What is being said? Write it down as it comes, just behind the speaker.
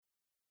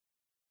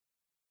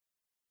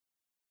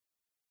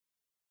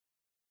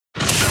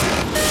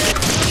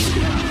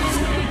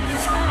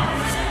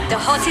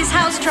hottest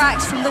house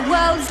tracks from the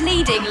world's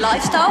leading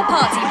lifestyle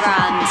party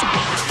brand.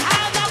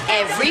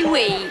 Every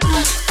week.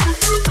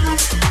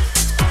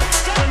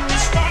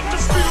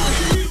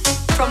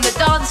 From the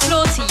dance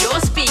floor to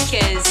your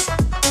speakers.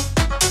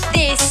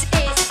 This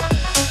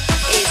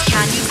is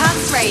Candy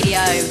Pants Radio.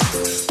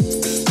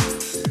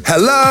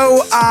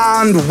 Hello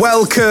and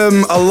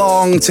welcome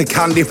along to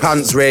Candy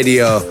Pants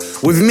Radio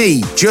with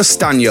me, Just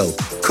Daniel,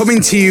 coming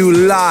to you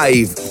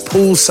live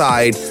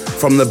poolside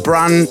from the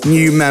brand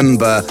new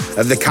member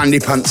of the Candy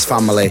Pants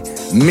family,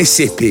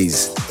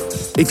 Mississippi's.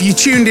 If you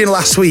tuned in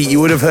last week, you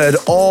would have heard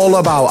all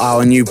about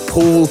our new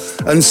pool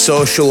and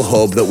social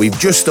hub that we've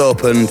just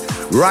opened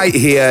right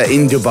here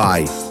in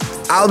Dubai.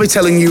 I'll be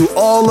telling you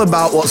all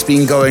about what's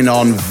been going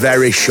on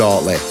very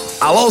shortly.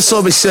 I'll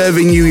also be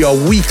serving you your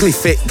weekly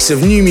fix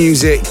of new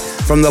music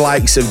from the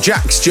likes of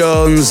Jax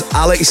Jones,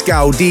 Alex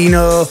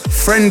Gaudino,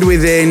 Friend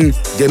Within,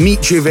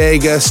 Dimitri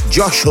Vegas,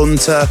 Josh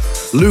Hunter,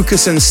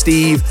 Lucas and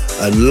Steve,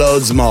 and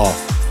loads more.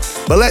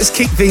 But let's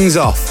kick things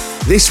off.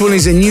 This one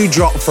is a new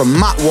drop from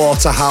Matt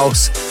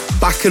Waterhouse,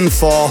 Back and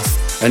Forth,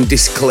 and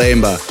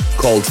Disclaimer,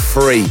 called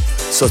Free.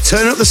 So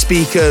turn up the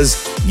speakers,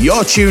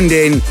 you're tuned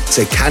in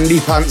to Candy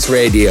Pants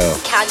Radio.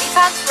 Candy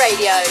Pants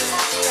Radio.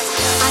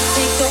 I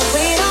take the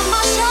weight on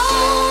my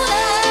shoulders.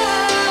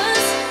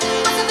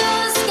 I feel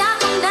the sky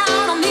come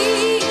down on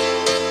me,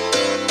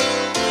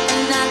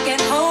 and I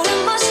can't hold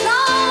it much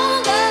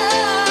longer.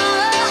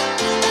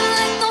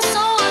 Let go so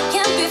I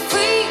can be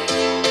free.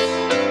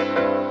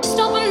 Just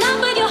open up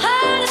with your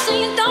heart so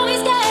you don't be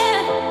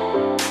scared.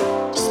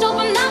 Just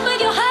open up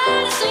with your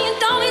heart so you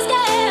don't be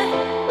scared.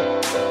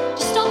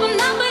 Just open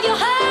up with your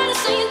heart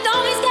so you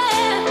don't be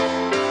scared.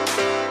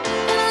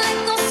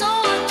 Let go so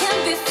I can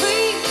be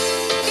free.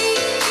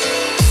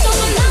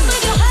 Open up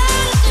with your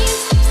heart so you.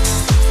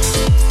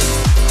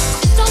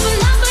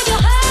 Open up with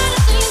your heart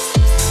so you.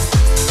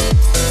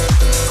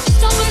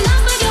 Open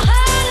up with your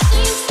heart so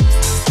you.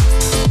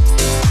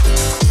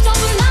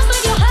 Open up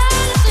with your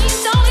heart so you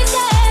don't be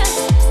scared.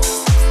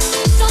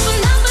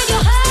 Open up with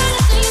your heart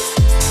so you.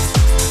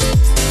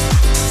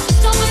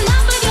 Open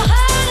up with your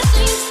heart so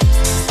you.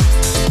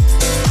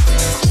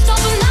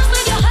 Open up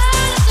with your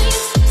heart so you.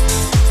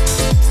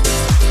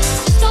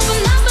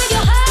 Open up with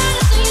your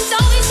heart so you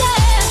don't be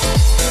scared.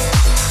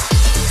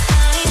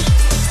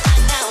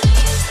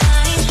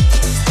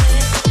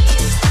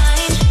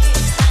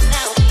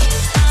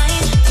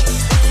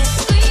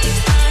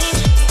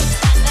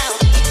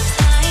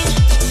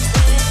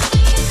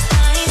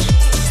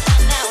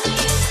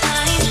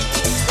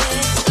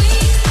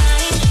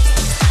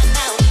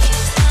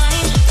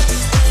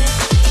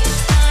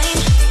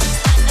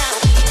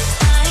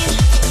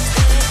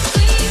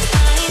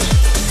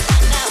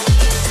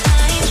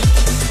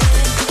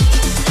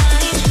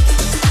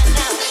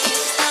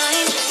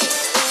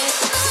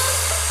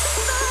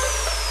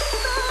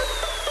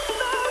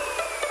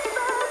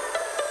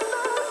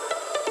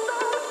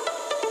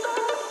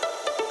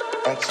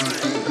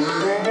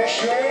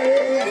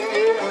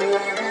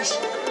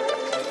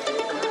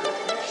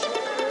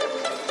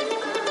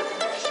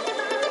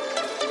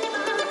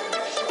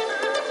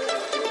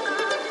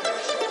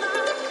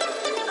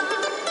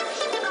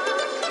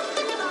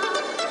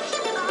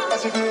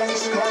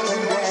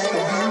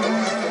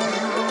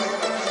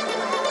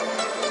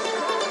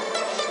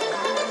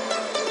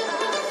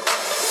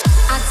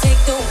 I take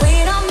the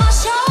weight on my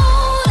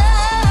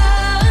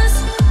shoulders.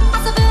 I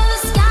feel the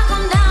sky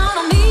come down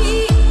on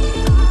me,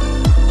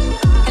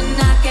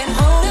 and I can't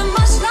hold it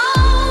much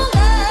longer.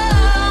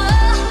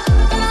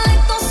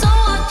 Let go so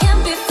I can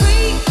be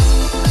free.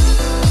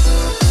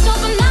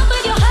 Open up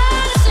with your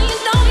heart so you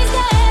don't be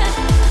scared.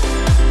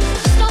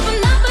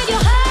 Open up with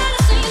your heart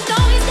so you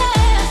don't be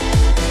scared.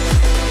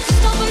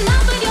 Open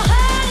up with your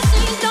heart so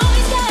you don't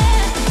be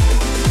scared.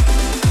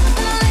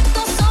 Let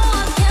go so I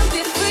can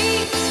be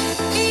free.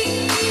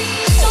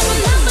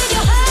 Open up with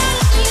your heart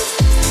so you.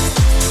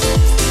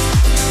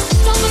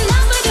 Open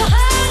up with your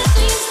heart so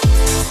you.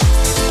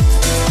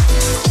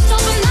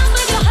 Open up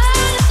with your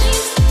heart so you.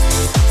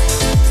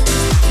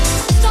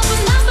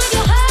 Open up with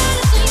your heart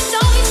so you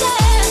don't be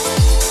scared.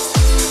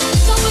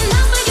 Open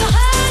up with your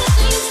heart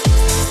so you.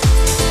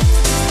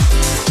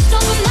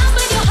 Open up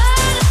with your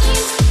heart so you.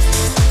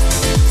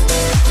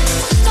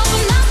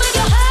 Open up with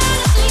your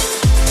heart so you.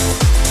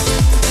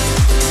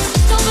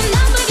 Open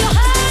up with your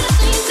heart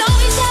so you don't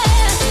be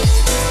scared.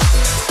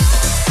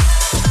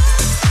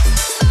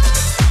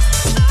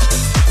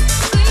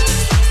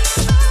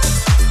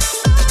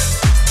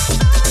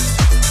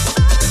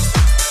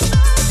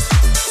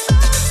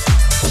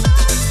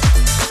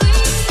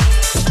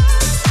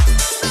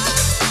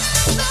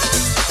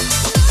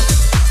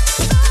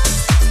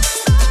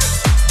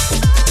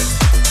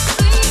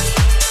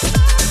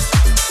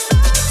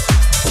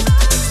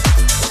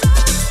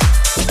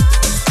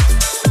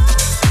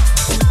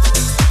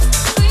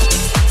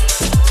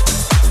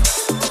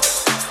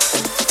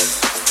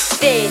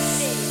 This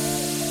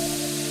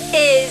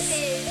is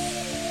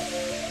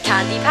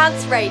Candy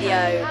Pants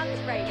Radio.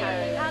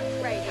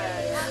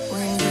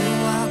 When you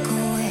walk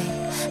away,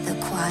 the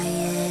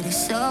quiet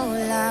is so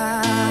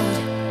loud.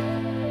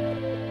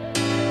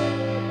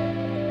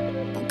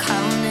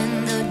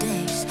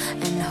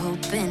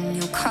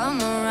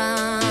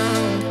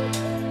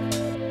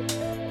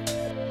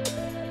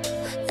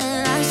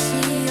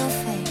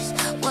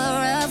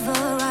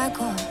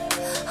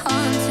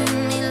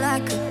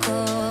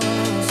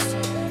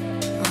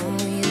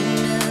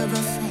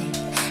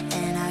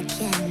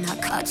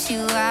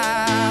 you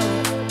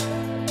out.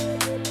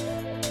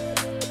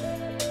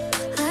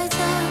 I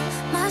tell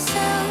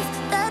myself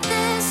that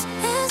this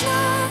is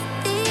not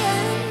the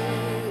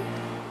end.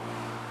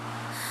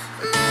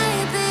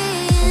 Maybe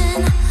in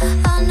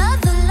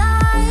another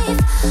life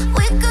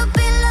we could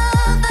be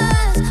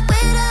lovers.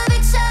 We'd have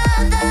each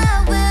other.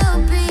 We'll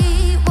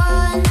be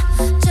one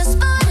just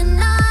for the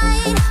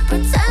night.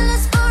 Pretend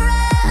it's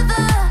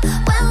forever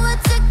when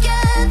we're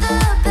together,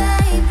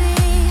 baby.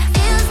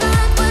 Feels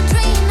like we're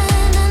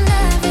dreaming and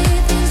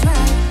everything's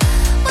right.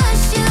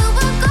 Wish you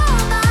were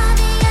gone by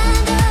the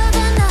end of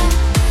the night.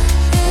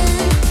 In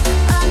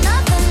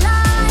another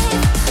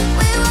life,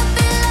 we would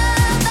be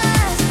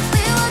lovers.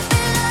 We would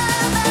be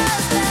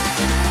lovers,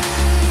 baby.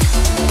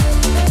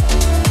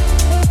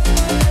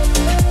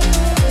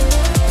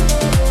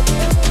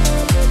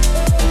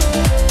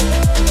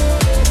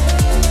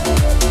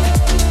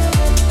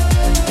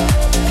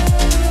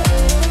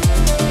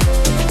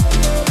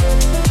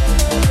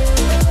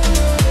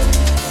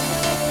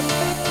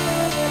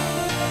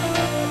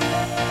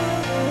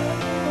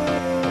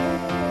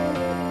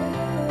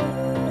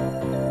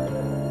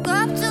 Go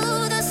up to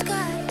the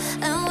sky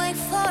and wait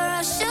for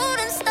a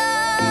shooting star.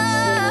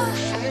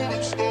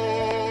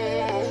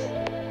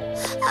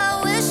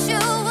 I wish you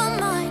were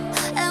mine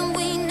and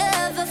we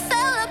never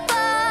fell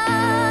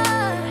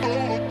apart.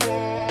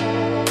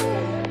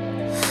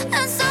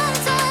 And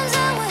sometimes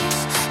I wish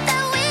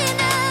that we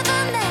never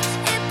met.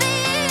 It'd be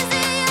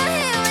easier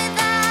here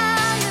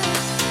without you.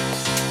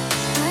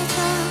 I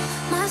tell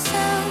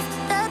myself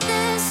that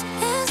this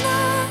is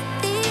not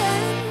the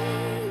end.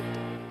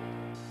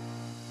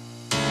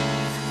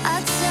 I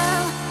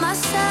tell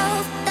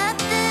myself that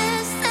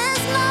this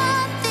is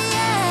not the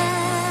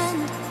end.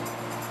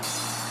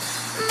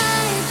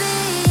 Maybe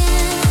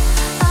in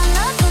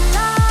another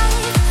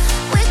life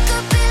we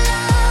could be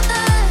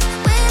lovers.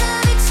 We'd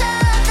have each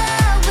other.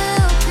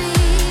 We'll be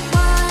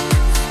one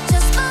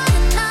just for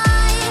the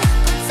night.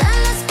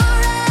 Pretend it's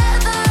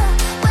forever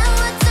when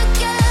we're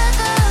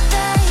together,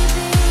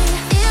 baby.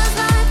 Feels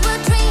like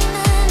we're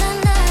dreaming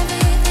and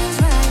everything's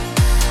right.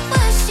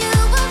 Wish you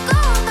were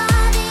gone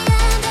by the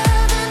end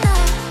of the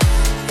night.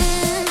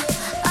 In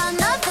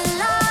another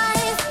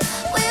life,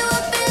 we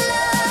would be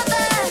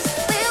lovers.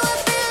 We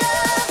would be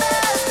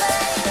lovers,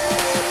 baby.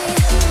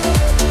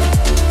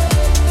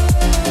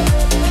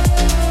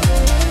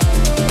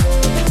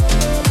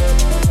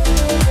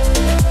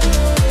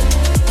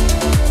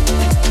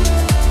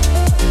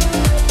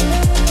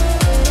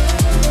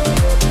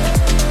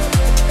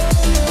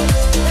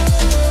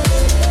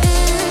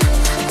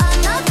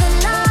 Another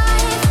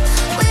life,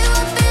 we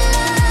would be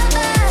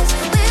lovers.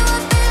 We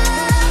would be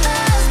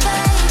lovers,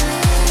 baby.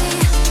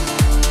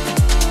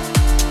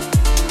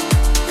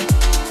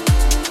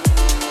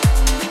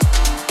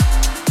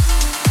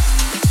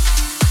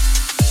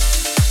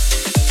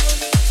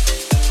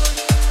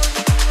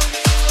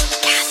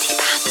 Candy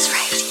Pants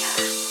Radio.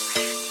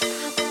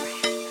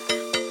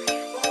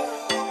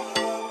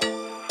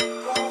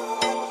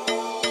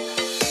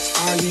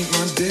 I eat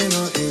my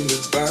dinner in the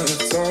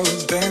bathtub,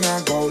 then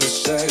I go to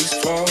sex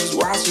clubs,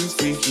 watching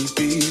freaky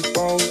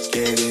people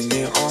getting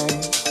it on.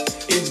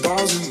 It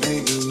doesn't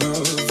make me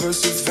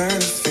nervous, if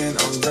anything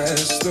I'm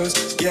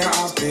restless. Yeah,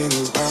 I've been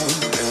around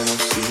and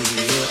I've seen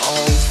it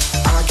all.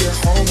 I get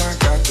home, I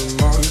got the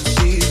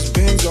munchies,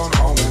 binge on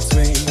all my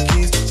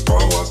Twinkies,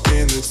 throw up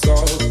in the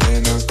tub,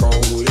 then I go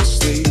to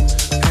sleep.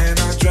 And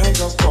I drank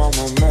up all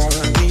my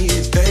money,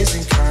 days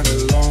ain't kinda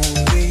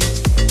lonely.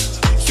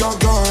 You're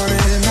gone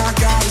and I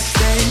gotta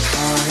stay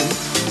high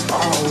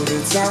all the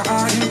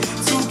time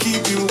to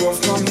keep you off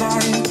my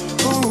mind.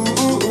 Ooh,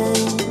 ooh,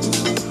 ooh,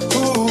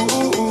 ooh,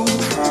 ooh, ooh,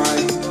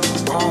 high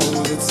all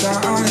the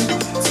time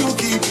to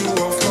keep you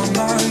off my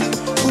mind.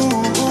 Ooh,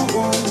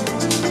 ooh, ooh,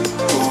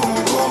 ooh,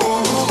 ooh,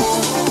 ooh.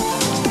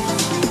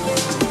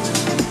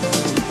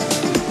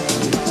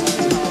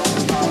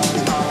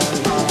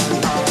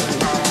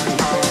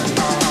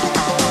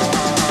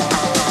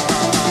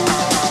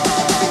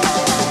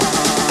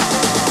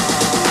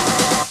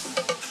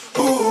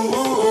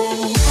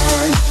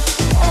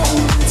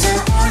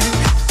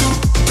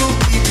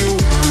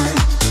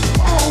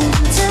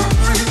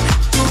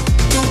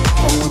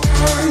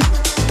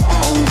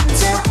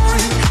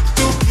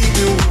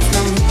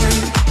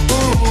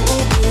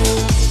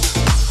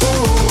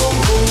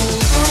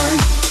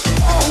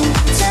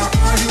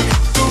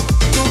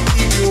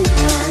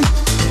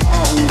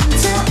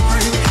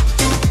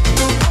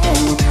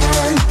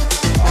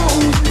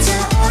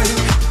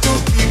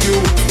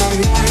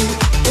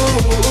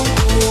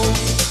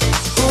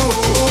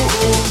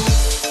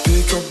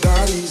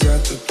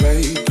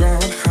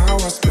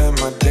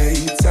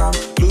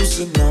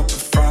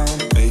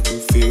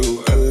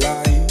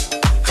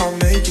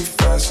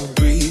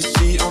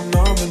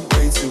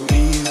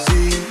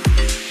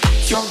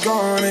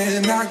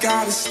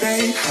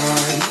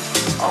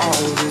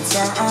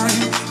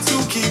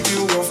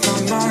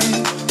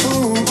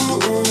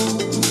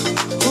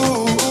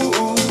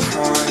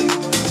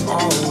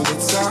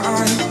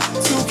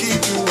 To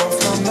keep you off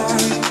my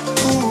mind.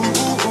 Ooh,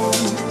 ooh,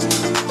 ooh.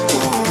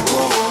 Ooh,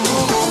 ooh, ooh.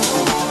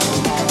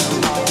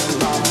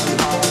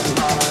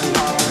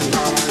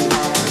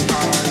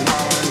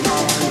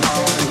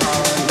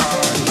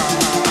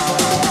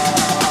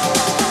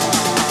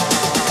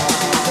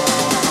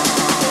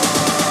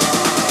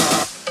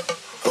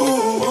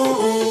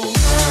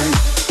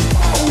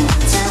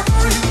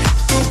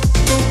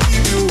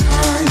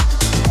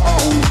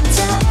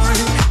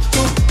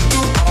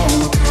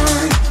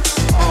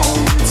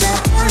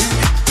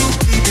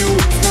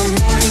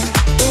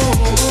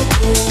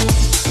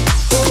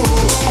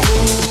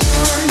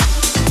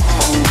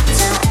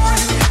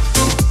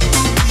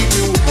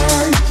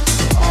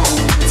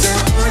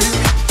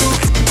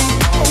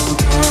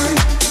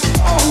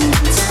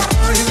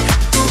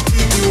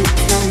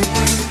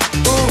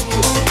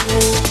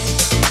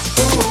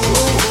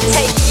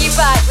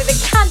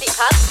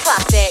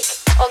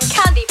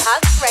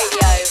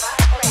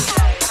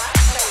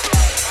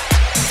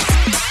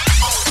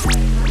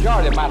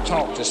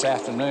 this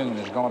afternoon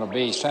is going to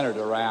be centered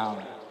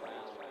around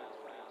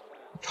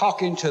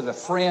talking to the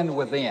friend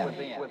within.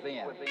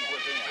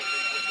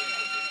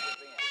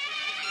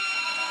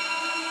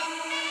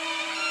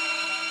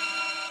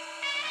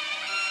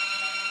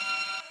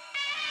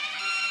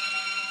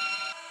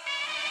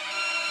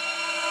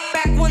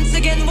 Back once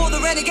again for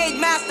the renegade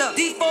master.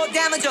 D4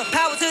 damager,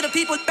 power to the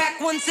people. Back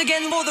once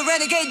again for the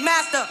renegade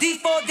master.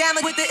 D4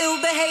 damage with the ill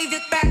behavior.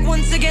 Back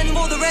once again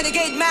for the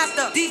renegade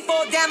master.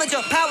 D4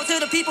 damager, power to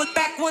the people.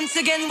 Back once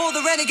again for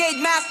the renegade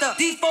master.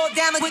 D4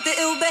 damage with the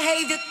ill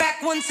behavior.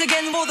 Back once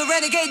again for the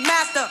renegade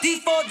master.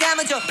 D4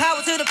 damager,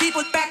 power to the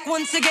people. Back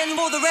once again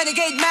for the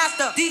renegade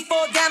master.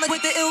 D4 damage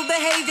with the ill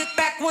behavior.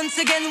 Back once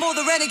again for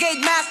the renegade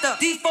master.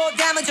 D4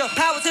 damager,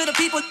 power to the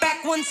people.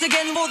 Back once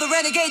again for the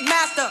renegade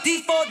master.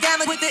 D4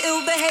 damage with the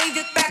ill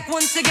behavior. Back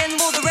once again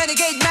for the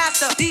renegade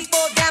master.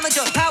 D4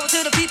 damager, power to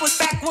the people.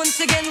 Back once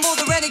again for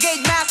the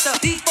renegade master.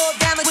 D4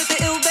 damage with the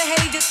ill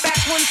behavior. Back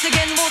once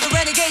again for the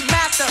renegade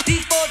master.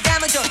 D4 damager, power to the people. Back once again for the renegade master. D4 damage with the ill behavior. Back once again for the renegade master. D4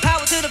 damager,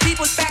 power to the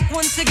people. Back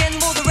once again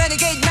for the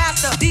renegade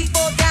master.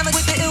 D4 damage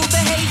with the ill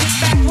behavior.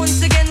 Back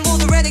once again for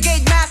the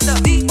renegade master.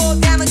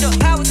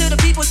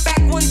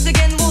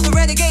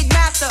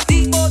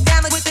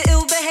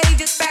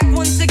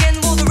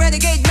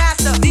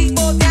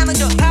 D4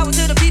 damager, power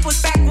to the people.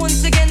 Back once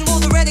again for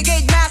the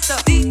renegade master.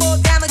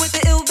 D4 damage with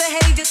the ill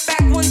behavior.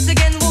 Back once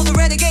again for the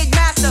renegade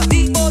master.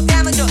 D4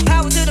 damager,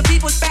 power to the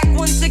people. Back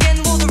once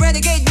again for the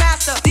renegade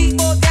master.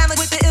 D4 damage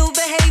with the ill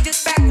behavior.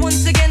 Back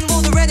once again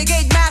for the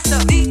renegade master.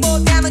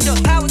 D4 damager,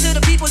 power to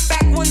the people.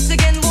 Back once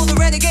again for the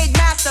renegade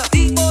master.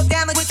 D4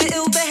 damage with the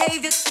ill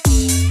behavior.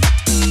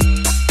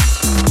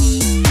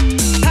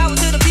 Power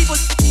to the people.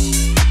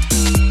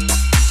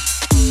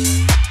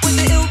 With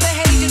the ill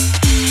behavior.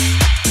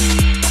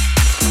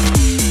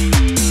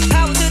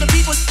 Power to the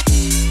people.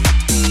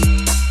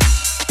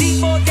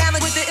 D4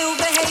 damage with the ill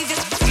behavior.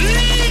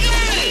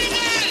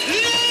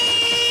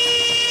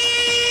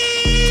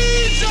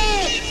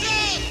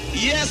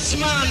 Yes,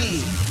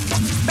 man.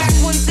 Back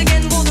once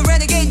again for the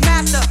renegade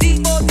master.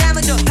 D4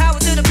 damager, power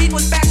to the people.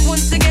 Back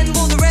once again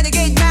for the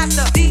renegade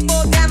master.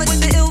 D4 damage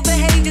with the ill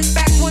behavior.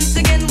 Back once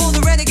again for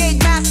the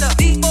renegade master.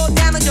 D4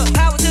 damager,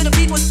 power to the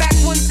people. Back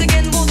once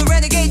again for the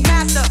renegade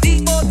master.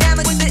 D4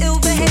 damage with the ill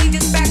behavior.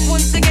 Back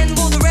once again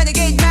for the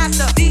renegade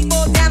master.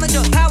 D4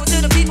 damager, power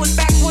to the people.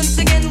 Back once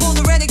again for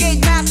the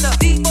renegade master.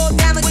 D4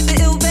 damage with the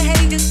ill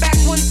behavior. Back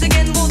once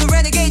again for the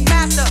renegade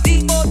master.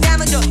 D4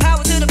 damager,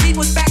 power to the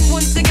people. Back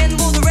once again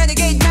for the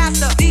renegade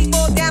master.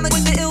 D4 damage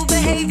with the ill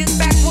behavior.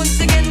 Back once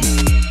again.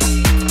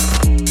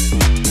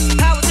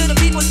 Power to the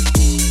people.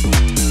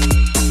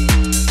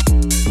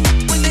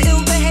 With the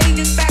ill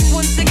behavior. Back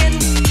once again.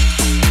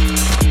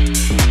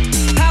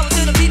 Power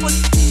to the people.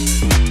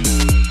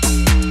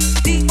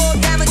 D4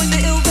 damage with the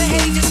ill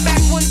behavior.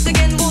 Back once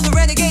again for the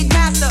renegade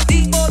master.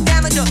 D4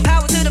 damager.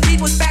 Power to the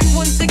people. Back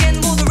once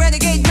again for the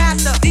renegade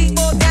master.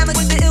 D4 damage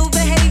with the ill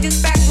behavior.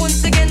 Back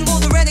once again for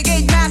the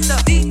renegade master.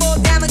 D4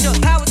 damager.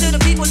 Power to the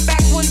people.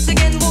 Back once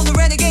again for the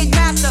renegade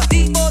master.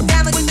 D4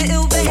 damage with the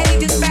ill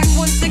behavior. Back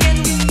once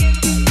again.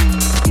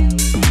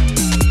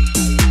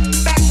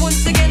 Back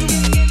once again.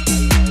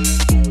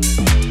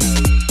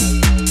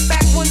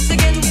 Back once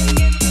again.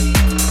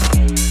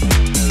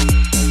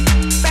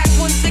 Back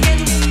once again.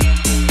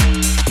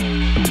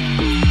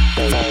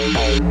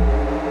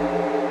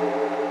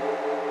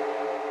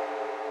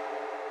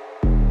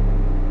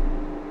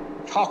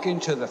 Talking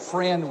to the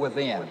friend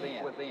within.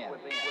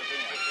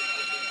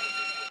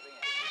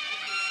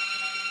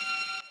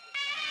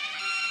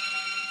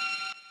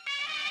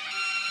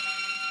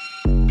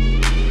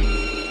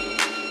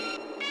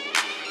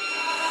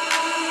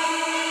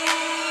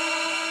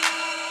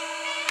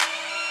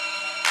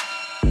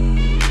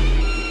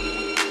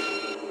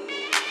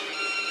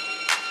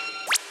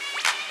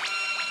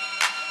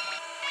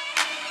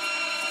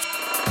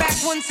 Back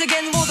once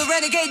again for the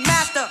renegade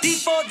master.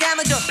 D4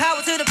 damager,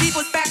 power to the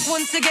people. Back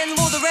once again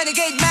for the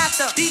renegade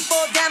master.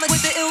 D4 damage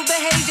with the ill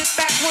behavior.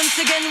 Back once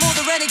again for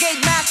the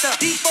renegade master.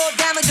 D4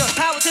 damager,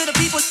 power to the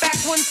people. Back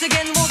once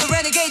again for the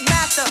renegade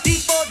master.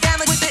 D4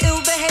 damage with the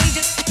ill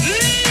behavior.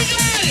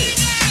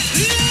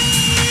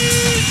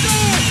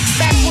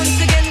 Back once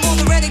again for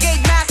the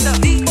renegade master.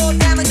 D4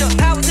 damager,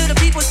 power to the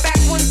people. Back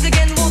once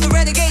again for the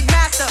renegade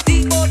master.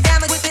 D4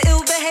 damage with the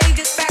ill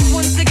behavior. Back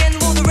once again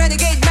for the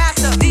renegade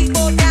master.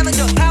 D4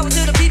 damager, power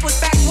to the people.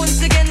 Back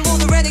once again for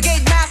the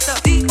renegade master.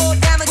 D4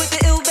 damage with the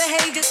ill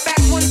behavior.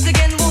 Back once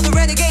again for the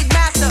renegade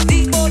master.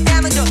 D4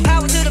 damager,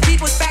 power to the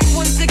people. Back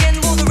once again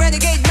for the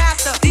renegade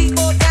master.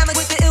 D4 damage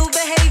with the ill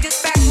behavior.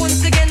 Back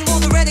once again for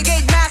the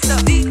renegade master.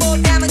 D4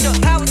 damager,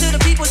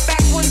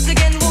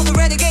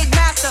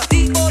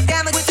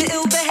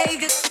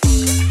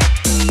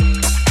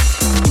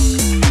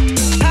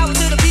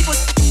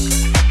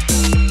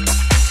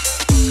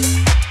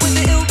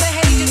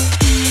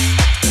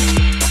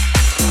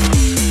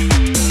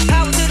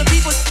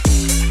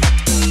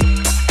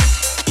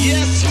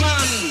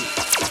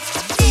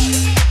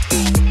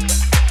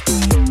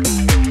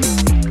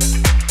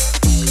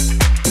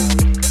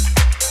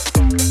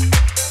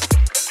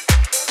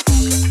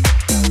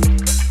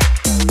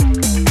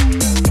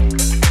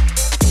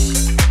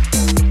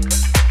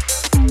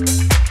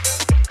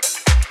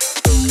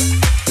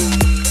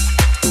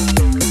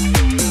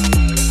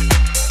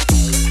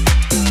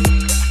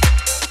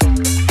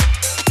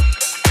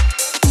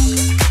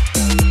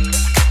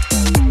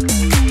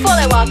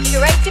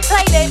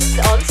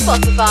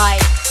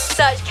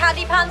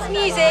 Candy Pants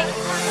music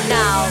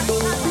now.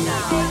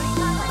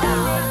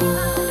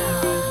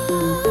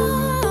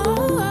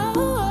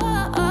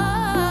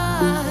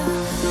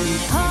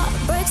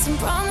 Heartbreaks and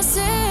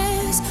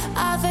promises,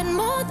 I've had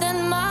more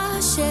than my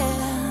share.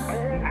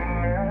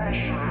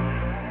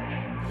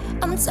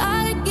 I'm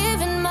tired of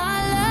giving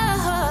my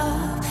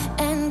love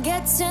and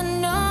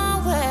getting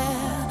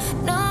nowhere,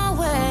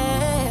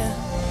 nowhere.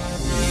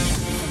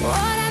 What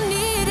I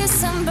need is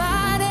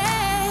somebody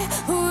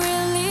who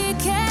really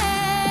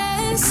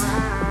cares.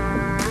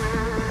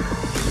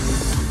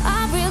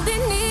 I really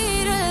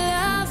need a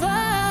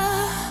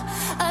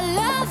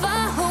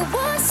lover who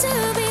wants to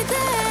be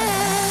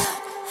there.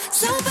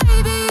 So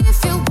baby, if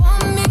you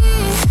want me,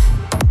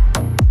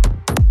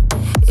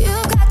 you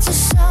got to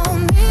show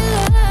me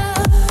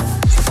love.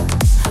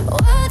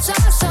 Words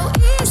are so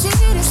easy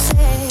to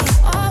say,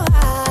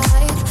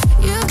 alright.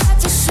 You got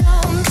to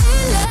show me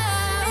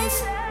love.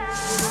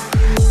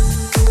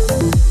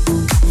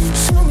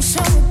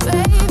 Show me,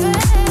 baby.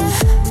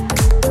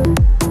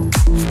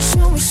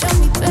 Show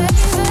me, baby.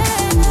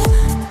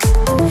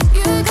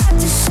 You got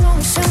to show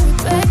me,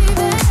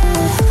 baby.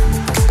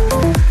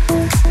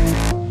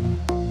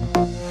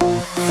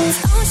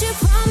 Don't you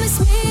promise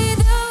me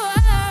the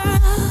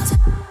world,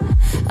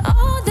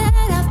 all that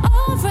I've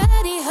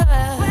already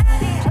heard.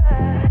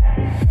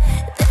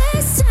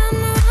 This time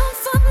around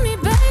for me,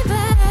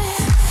 baby,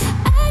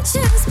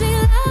 actions be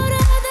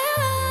louder than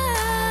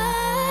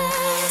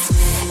words.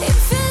 If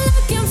you're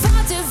looking for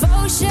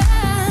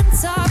devotion,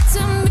 talk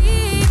to me.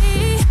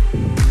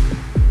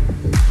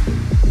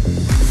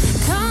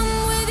 Come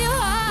with your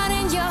heart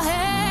in your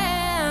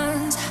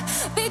hands,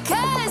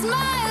 because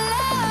my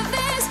love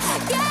is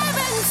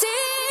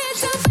guaranteed.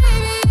 So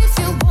baby, if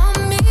you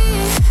want me,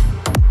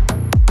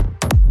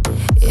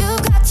 you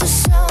got to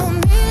show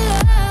me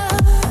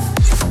love.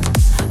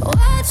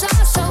 Words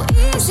are so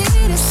easy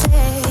to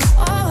say,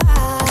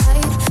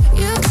 alright.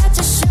 You got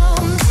to show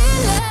me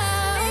love.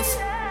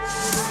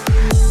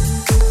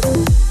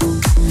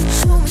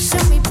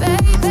 Show me,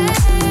 baby.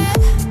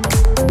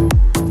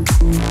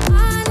 I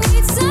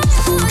need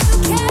someone who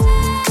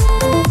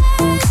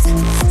cares,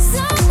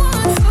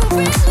 someone who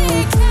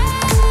really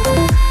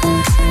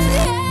cares.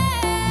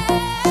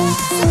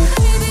 So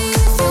baby,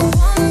 if you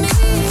want me,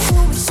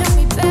 show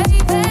me,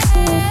 baby.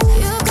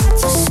 You got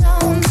to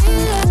show me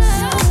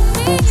love,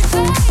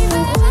 baby.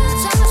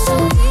 Words are so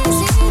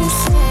easy to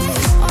say,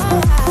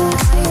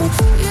 alright.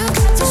 You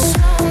got to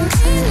show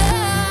me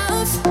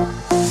love.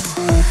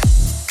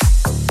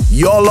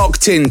 You're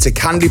locked in to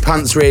Candy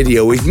Pants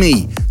Radio with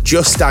me,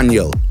 Just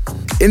Daniel.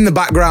 In the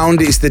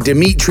background, it's the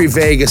Dimitri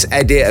Vegas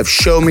edit of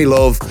Show Me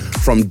Love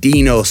from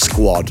Dino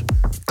Squad.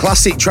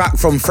 Classic track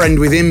from Friend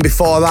Within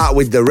before that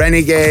with The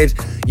Renegade.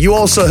 You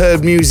also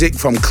heard music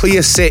from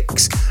Clear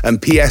 6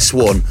 and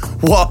PS1.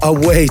 What a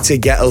way to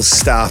get us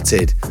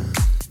started.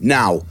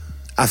 Now,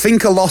 I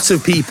think a lot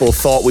of people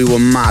thought we were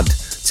mad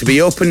to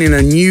be opening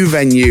a new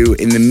venue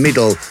in the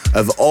middle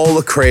of all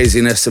the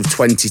craziness of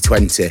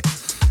 2020.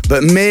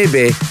 But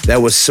maybe there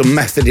was some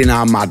method in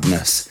our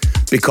madness,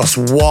 because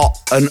what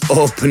an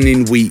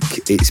opening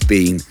week it's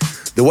been.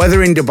 The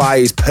weather in Dubai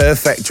is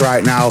perfect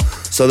right now,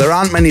 so there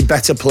aren't many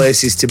better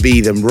places to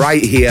be than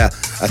right here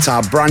at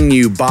our brand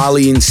new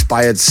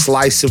Bali-inspired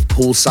slice of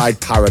poolside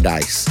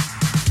paradise.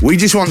 We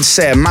just want to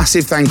say a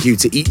massive thank you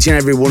to each and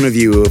every one of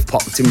you who have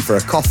popped in for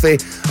a coffee,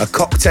 a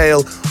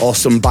cocktail, or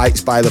some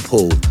bites by the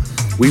pool.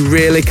 We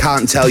really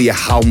can't tell you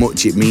how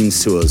much it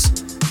means to us.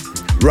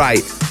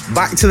 Right,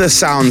 back to the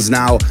sounds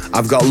now.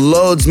 I've got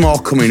loads more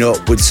coming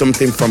up with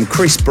something from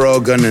Chris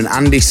Brogan and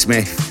Andy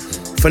Smith.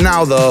 For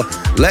now though,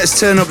 let's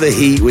turn up the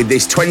heat with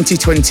this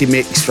 2020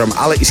 mix from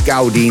Alex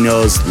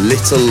Gaudino's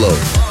Little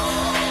Love.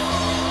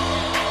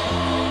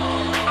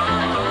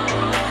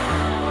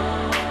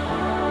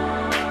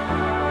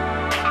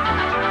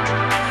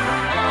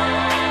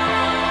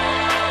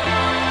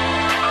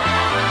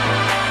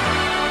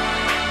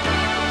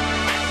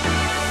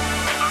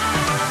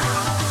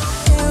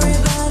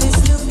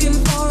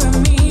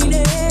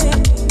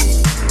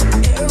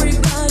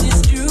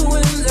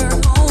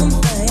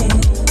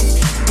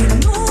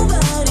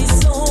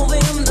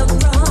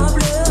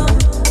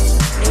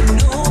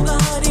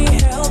 Nobody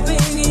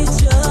helping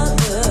each other.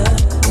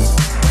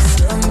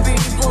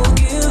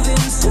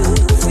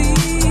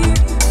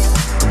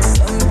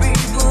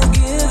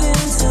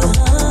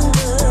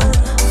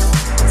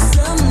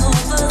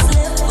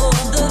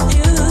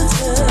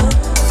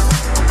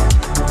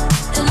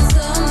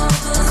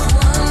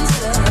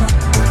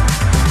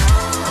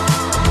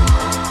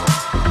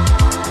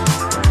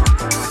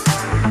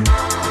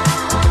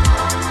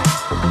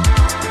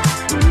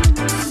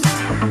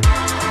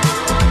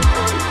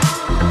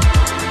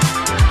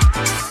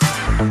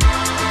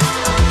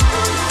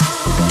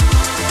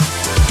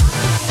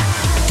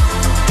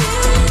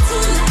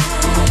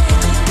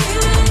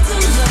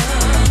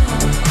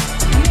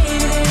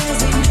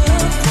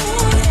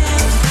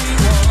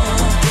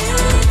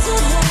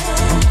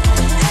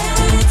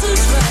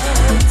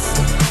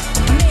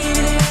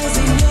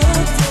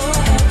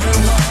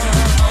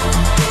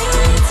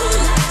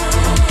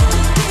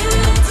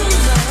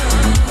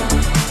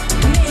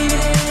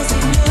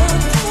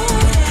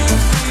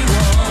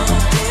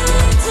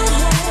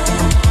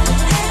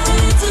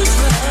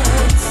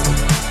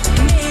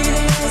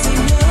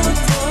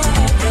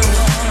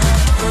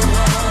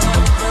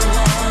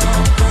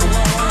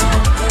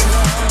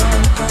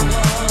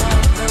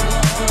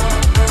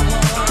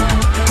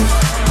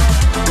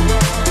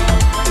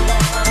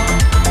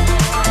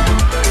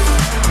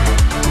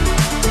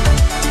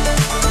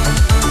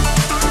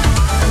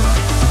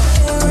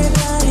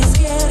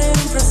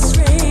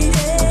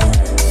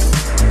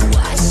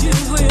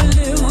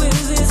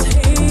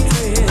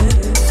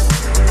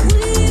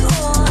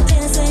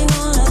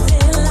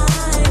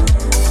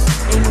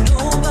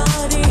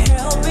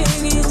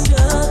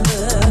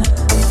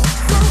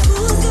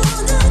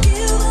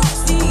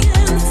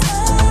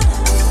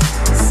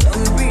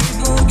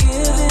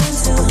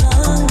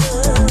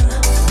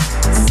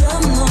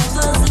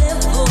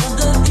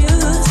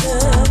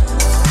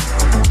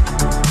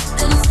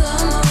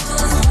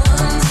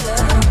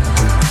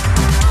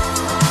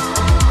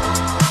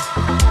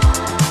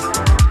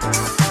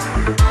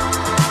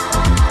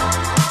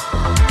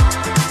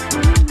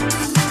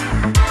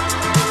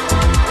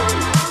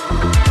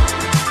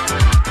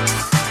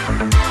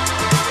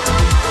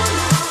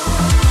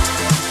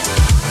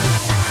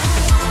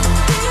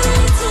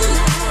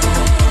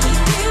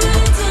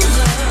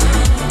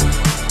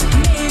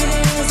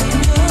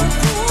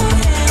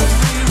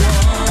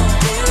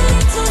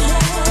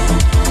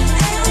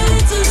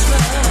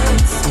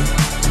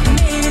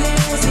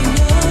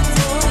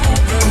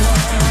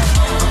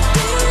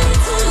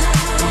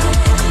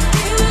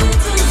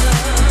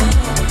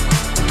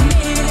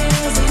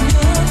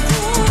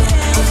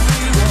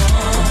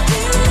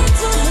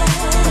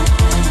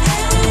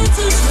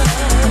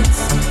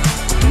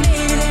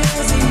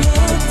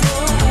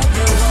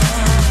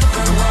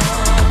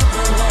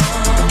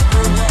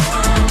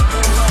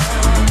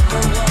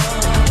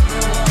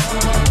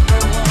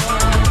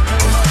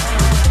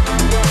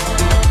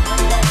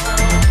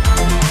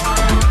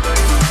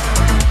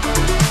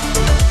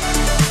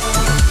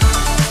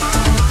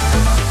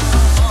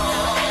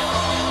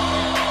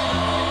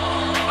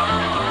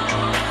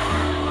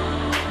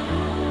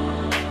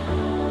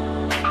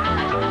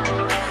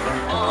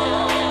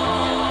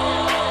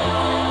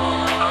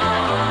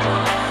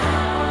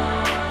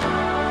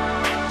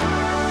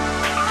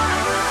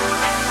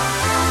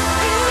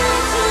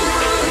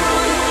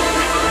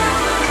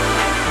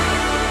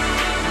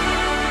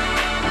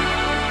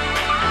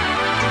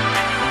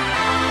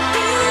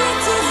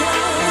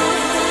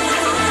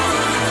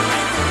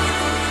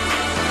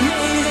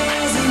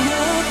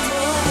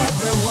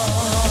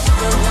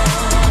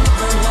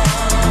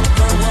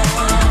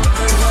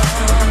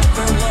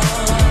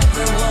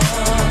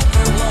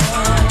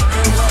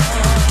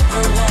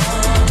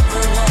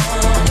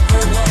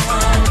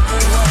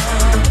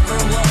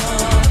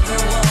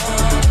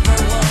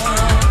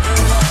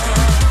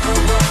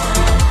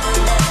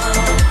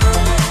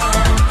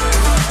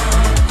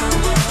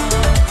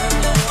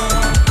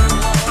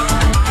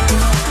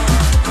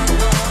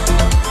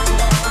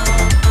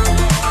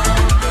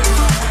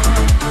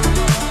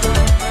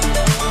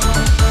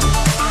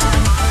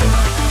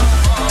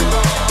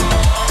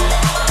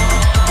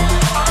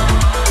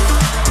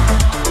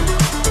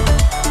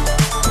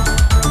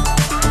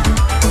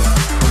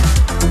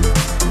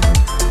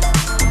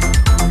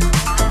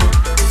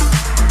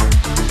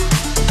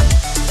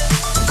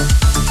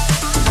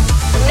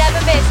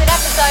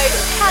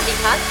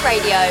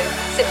 Radio.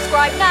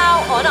 Subscribe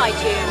now on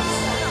iTunes.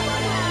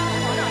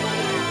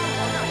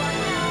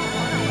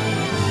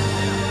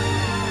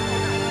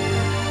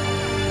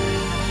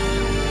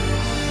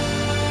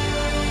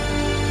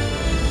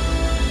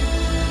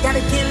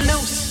 Gotta get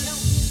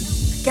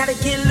loose, gotta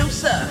get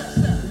looser,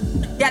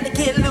 gotta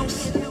get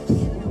loose,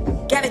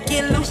 gotta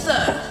get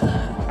looser,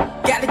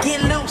 gotta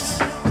get loose,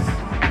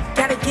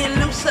 gotta get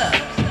looser,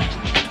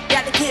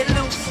 gotta get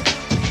loose,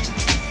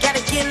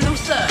 gotta get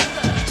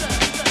looser.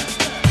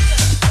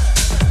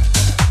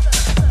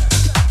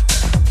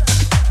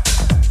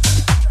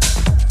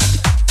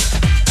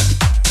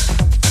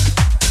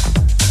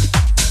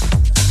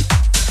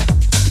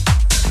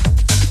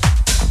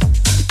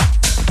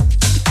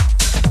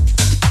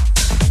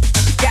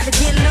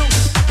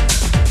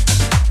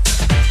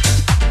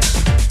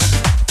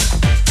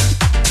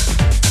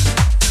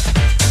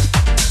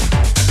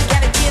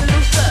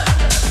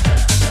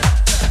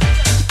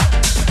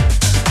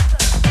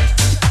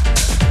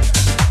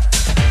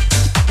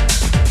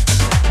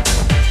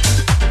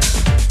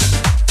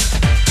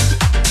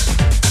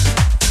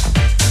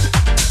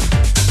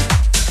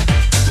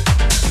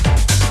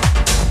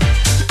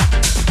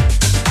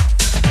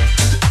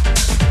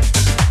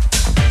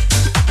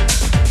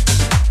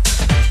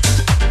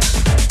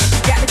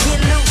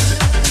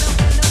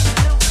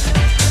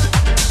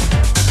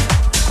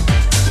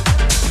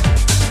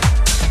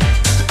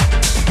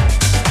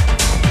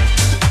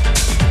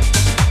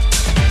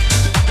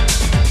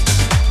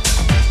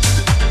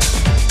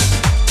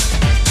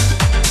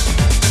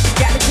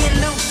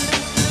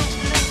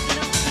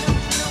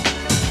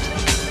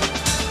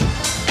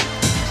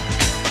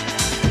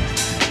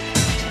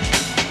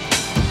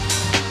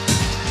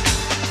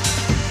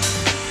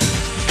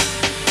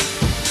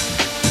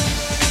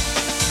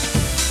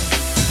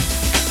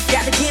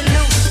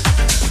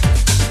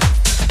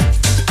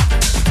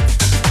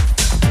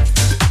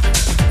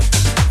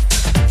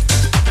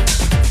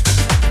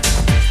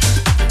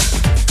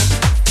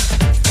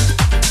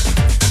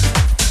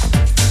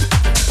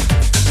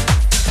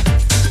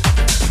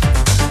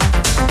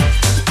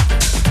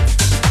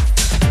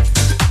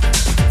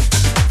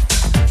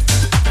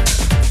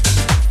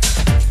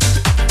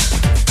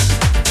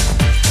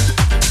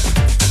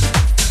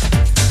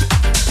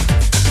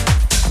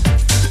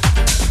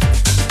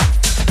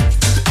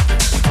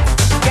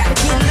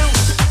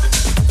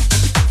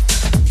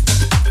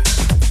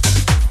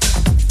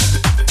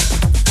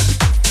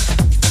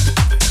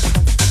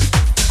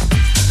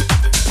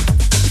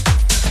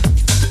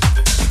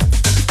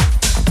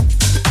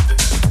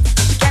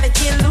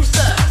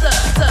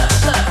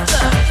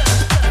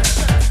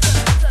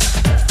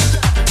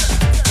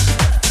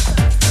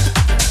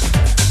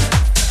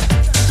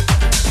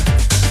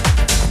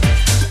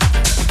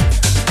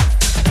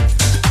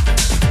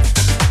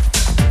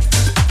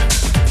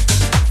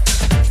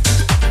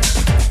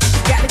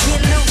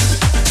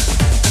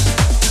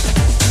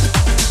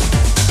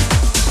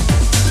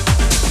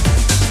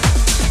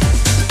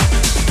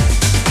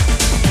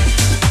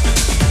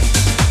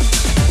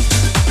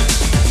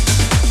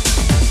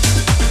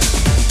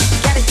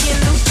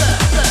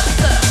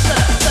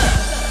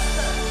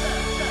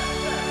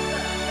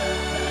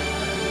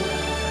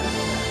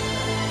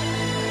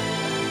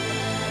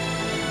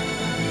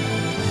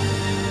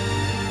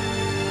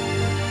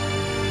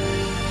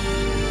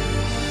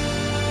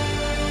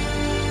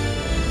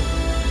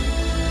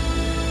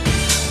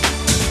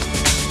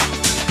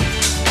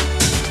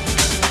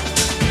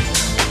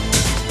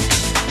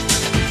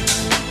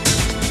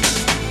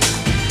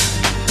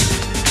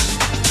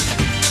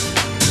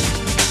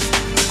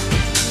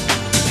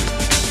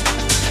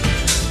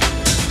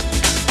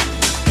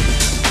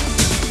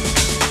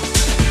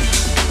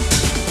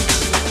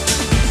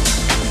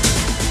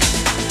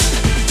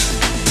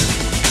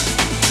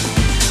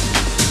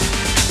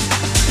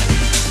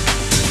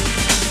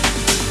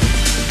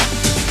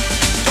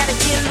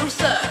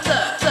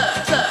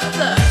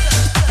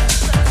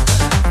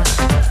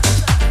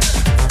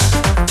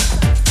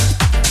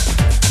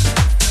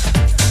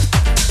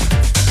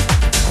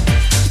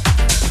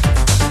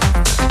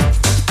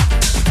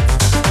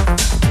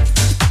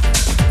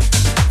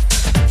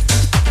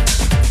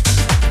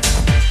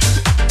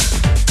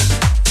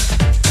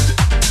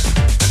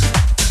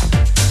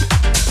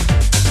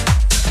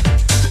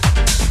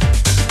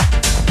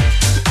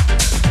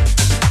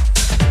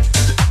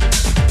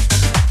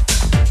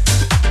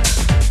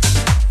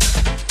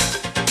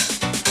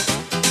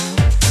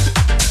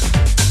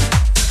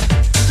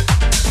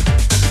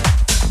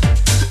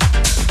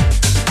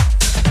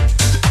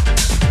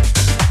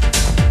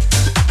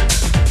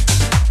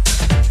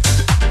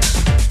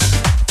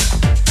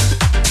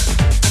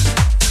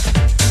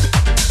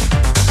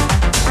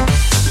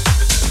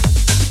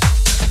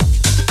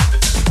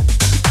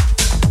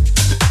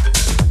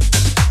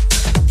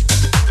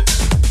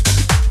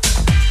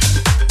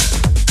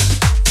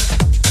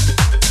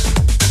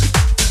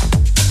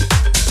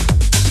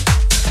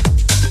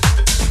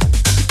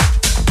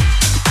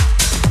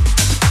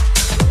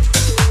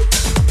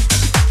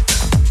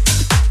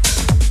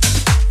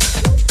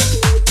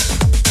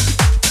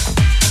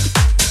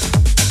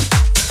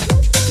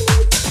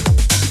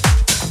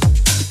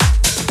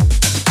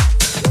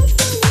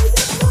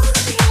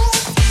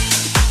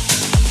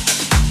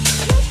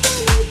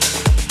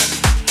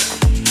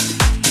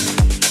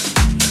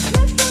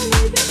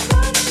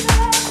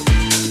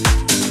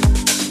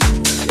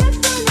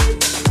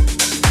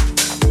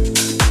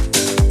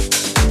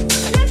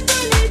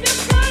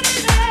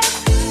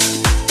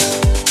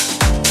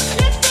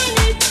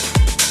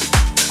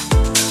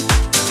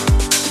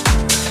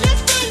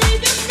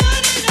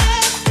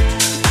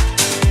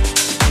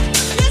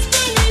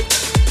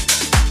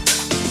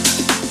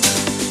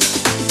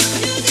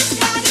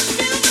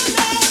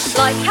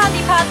 like Candy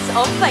Pants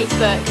on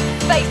Facebook.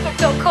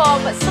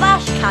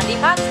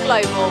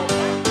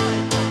 Facebook.com/CandyPantsGlobal.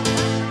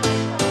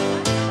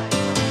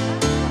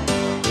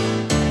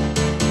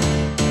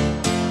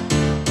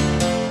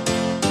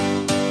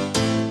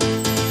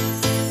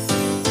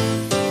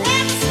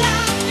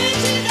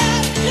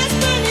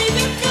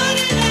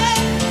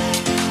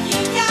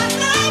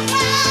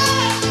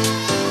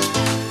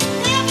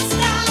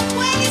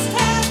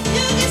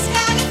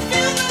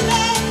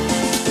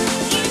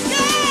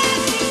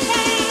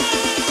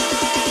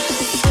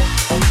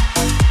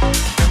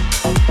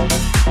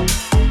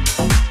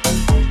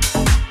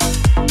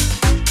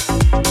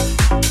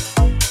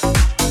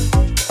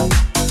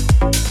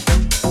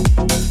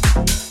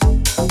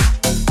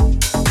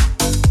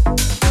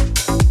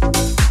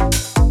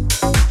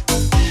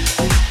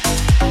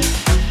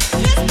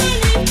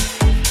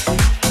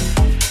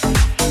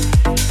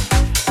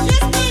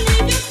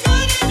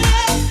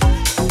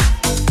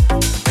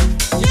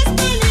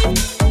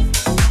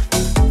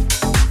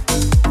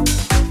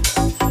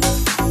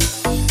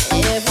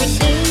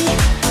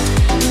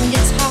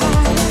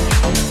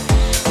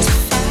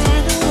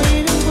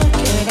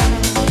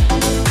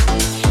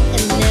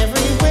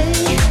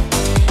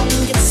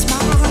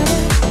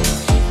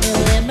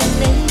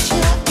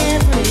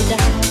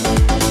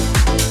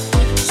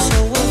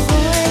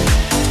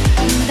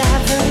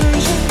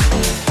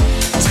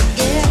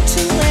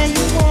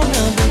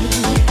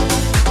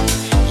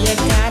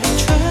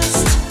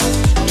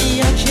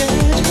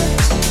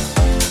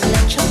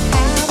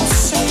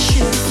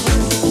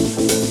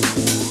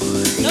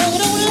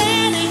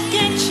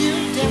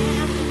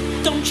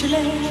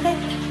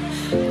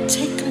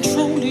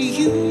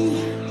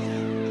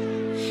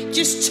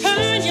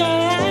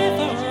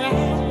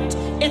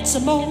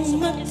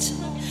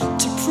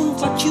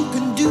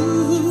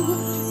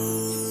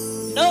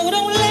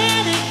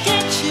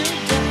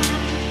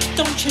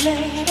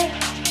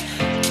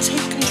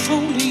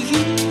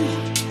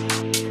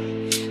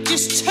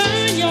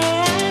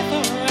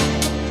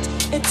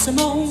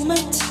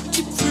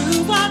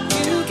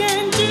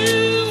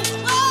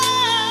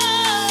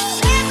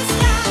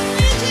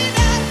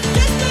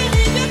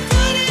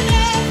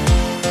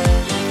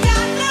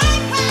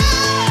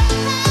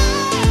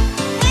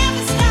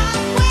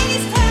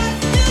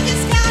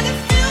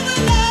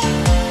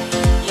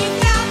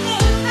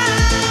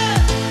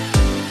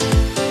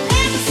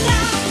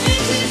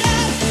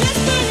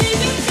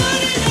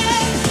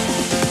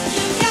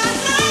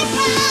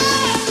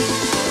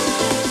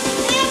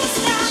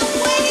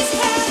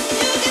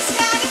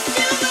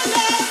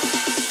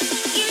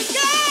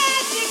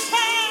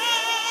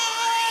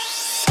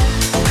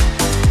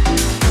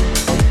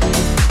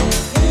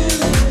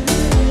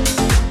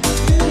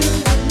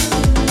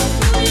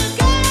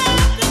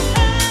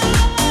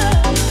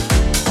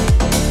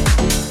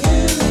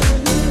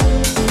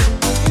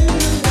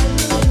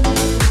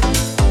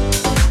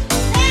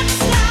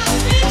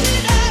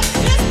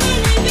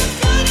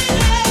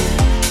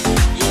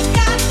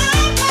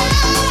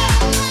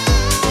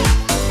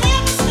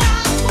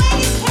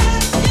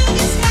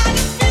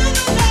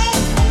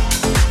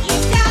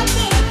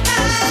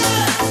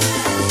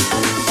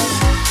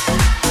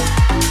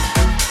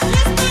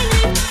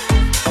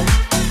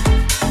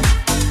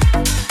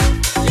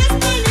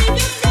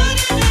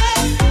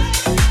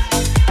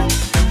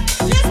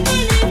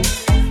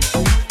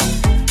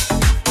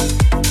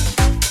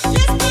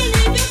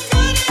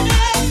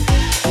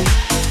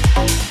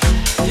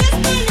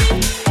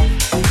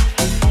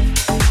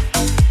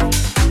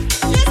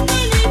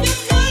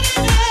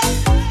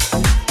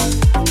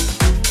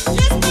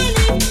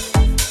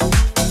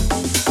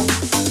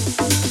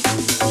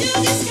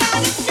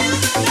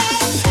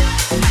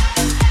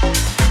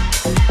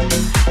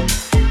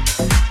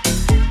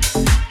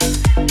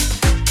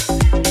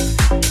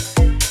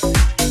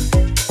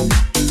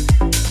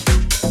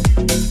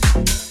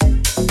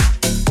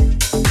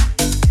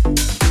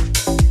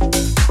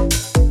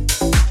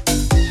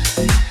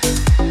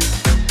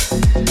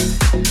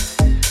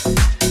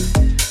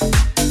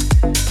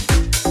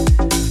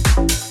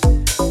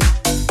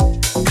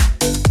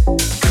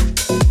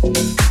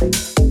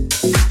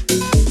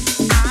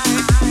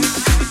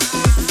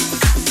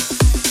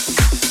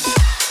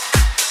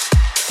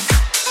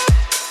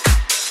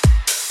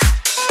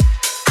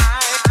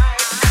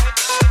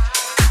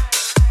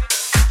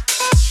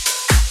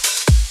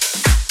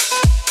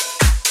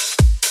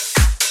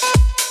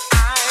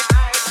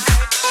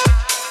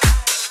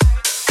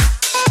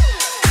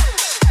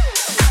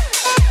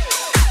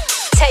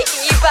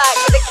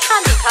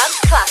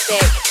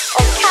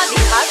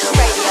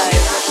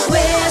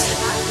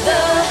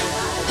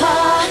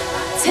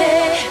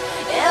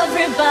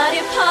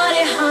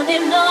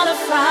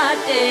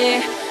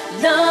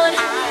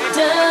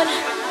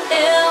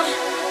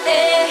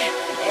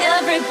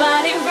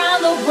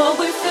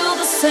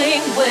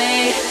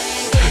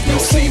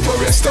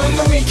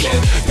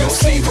 Weekend.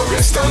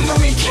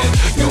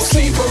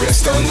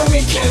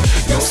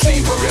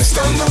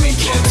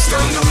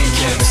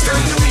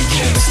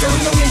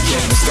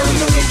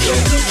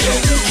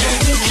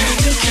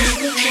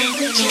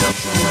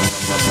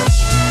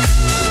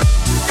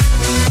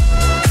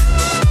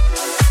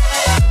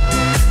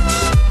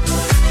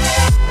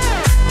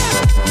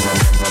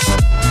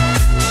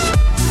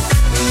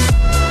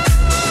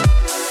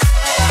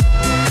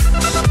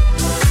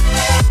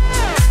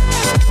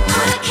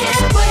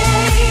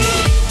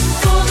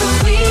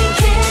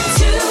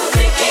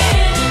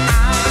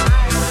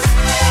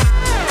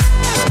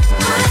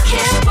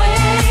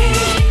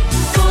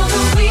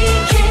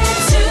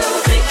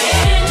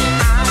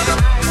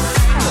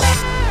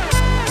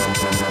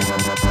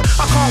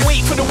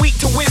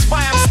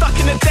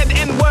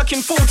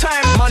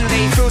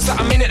 feels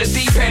like I'm in at the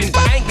deep end.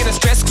 But I ain't gonna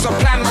stress cause I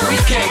plan my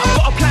weekend. I've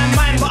got a plan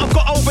mine, but I've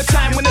got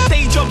overtime. When the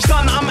day job's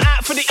done, I'm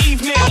out for the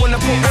evening. I wanna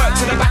put work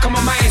to the back of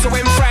my mind, so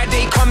when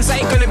Friday comes I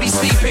ain't gonna be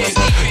sleeping.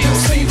 No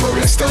sleep or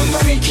rest on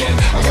the weekend.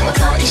 I got my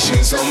party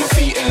shoes on my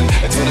feet and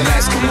until the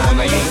lights come on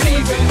I ain't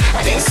leaving.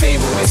 I didn't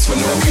save all this for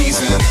no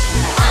reason.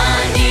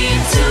 I need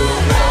to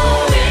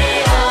blow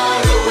it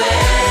all away.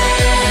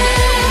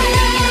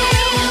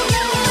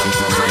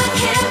 I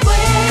can't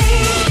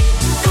wait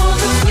for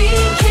the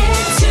weekend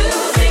to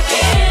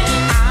begin.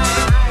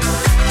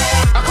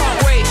 I can't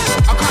wait,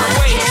 I can't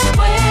wait. I can't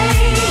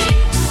wait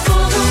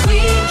for the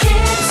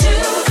weekend to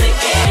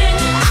begin.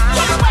 I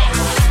can't wait.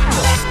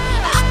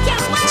 I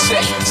can't wait.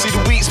 Check, see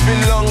the week's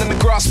been long and the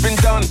grass been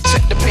done.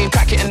 Check the pay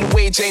packet and the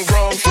wage ain't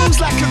wrong. Feels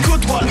like a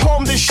good one.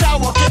 Home, then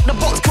shower, get the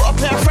box, put a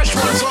pair of fresh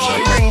ones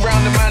on. Ring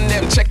round the man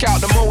them, check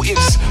out the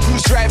motives.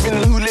 Who's driving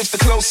and who lives the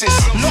closest?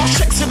 Lost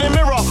checks in the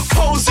mirror,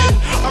 posing.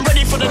 I'm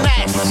ready for the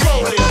night,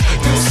 rolling.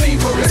 No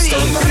sleep or rest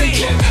on the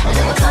weekend. I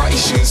got my party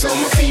shoes on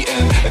my feet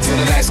and until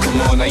the lights come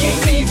on I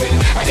ain't leaving.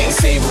 I didn't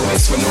save all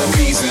this for no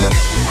reason.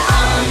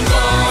 I'm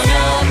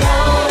gonna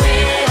blow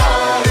it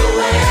all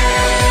away.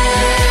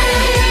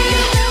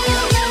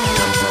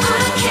 I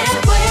can't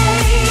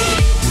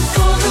wait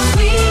for the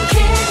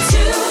weekend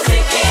to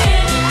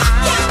begin. I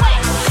can't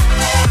wait.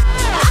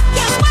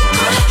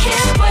 I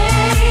can't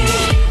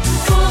wait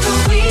for the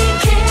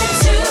weekend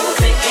to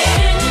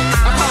begin.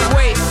 I can't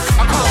wait,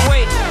 I can't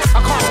wait, I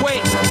can't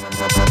wait.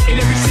 In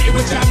every city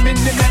we're jamming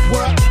the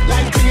network.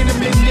 Like bringing a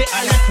minute,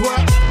 I left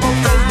work. Both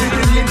those we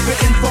ringing for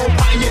info.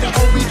 Party the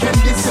whole weekend,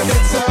 it's a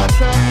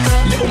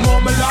little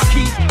more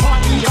malarkey.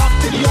 Party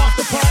after the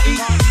after party.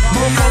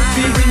 More folks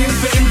be ringing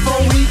for info.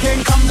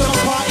 Weekend comes on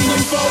party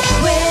info.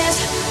 Where's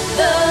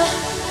the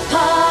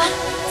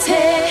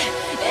party?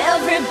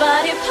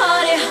 Everybody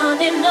party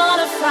hunting on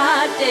a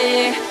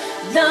Friday.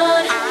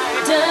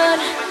 London,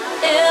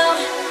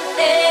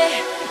 LA.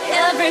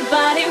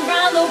 Everybody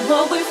around the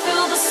world, we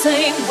feel the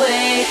same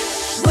way.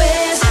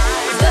 Where's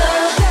the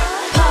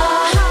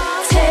party?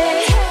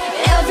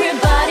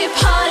 Everybody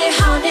party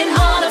hunting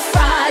on a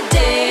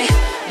Friday.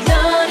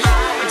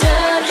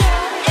 London,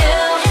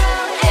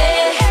 LA.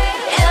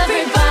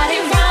 Everybody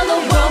around the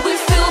world, we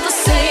feel the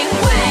same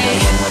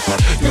way.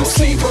 No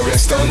sleep or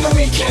rest on the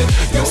weekend.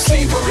 No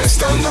sleep or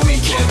rest on the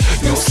weekend.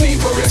 No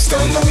sleep or rest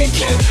on the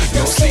weekend.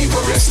 No sleep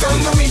or rest on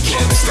the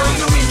weekend. Rest on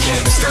the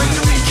weekend. Rest on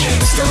the weekend.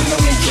 Rest on the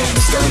weekend.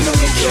 Rest on the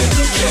weekend.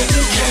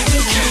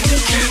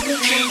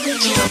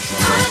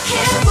 I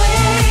can't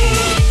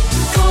wait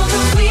for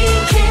the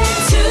weekend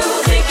to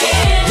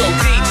begin. Go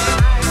deep.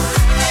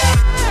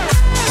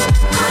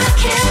 I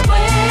can't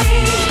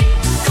wait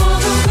for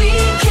the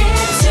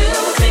weekend to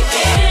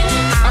begin.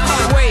 I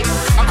can't wait,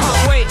 I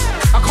can't wait,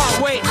 I can't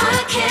wait.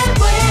 I can't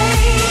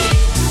wait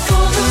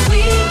for the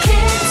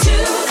weekend to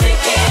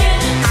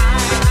begin.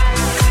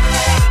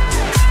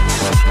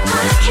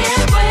 I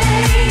can't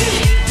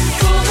wait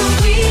for the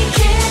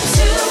weekend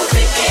to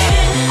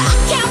begin. I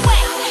can't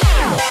wait.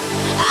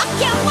 I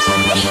can't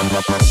wait.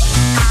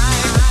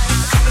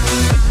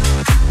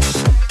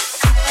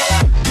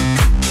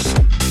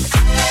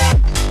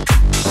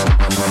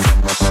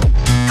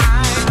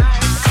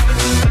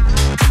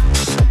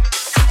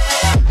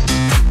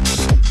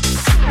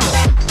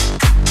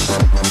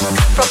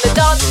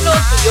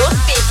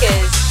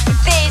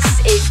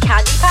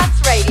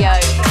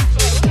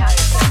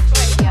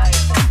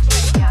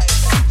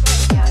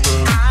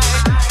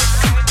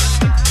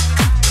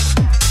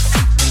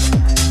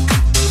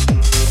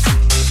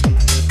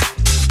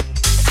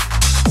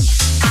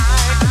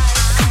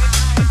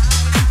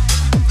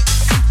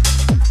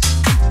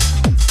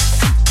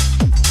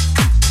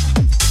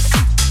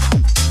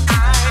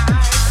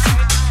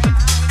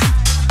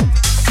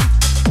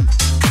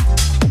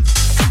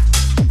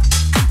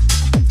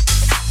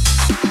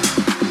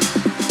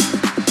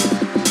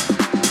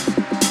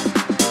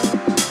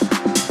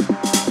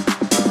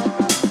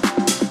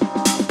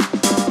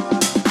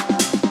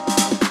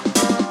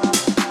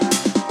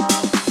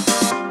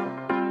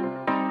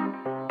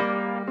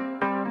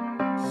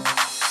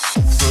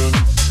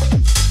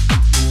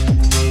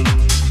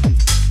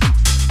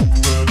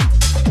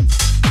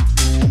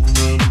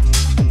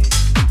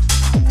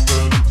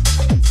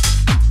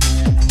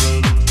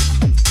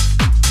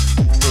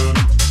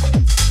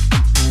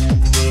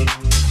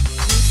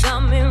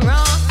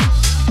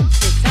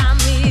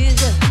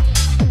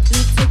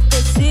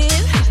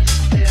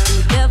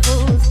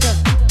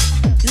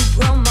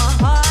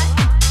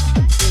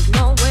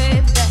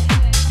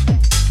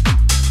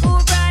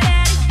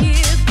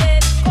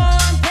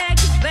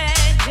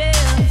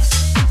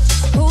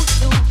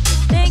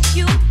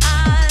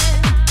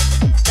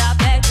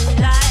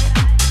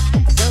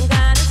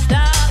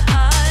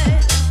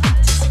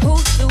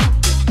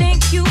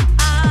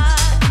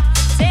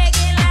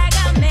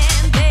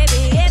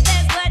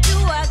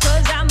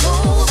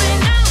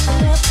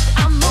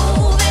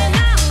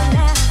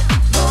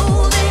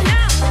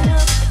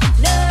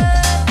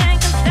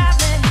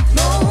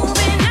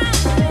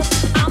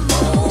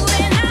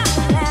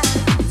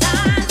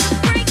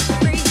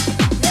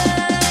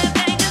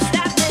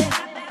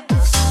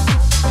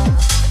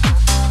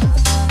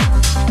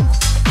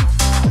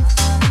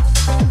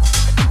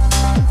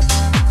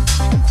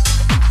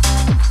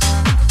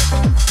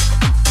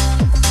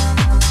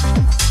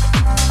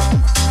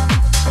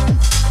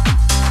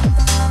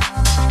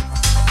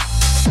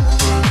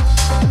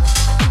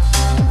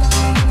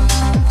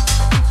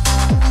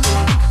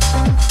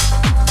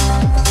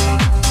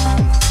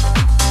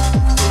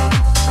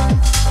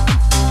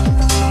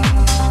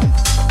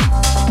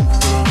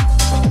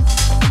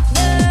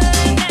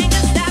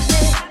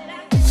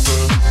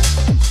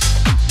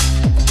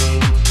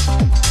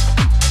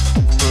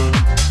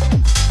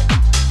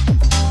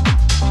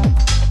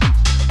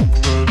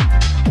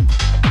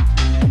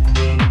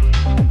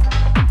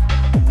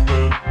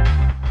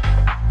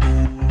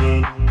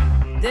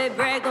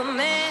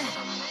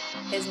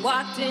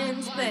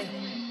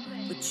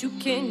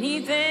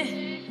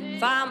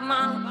 find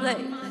my place.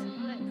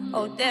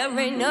 Oh, there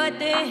ain't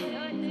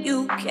nothing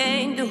you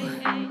can't do.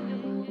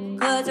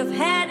 'Cause I've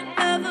had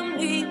enough of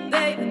me,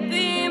 baby,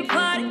 being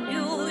part of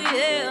you,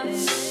 yeah.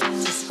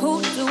 Just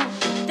who do you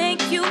think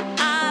you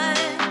are?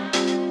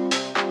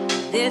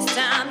 This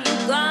time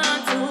you've gone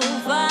too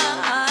far.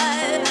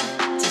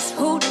 Just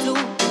who do you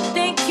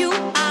think you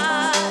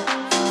are?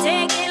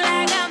 Take it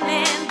like a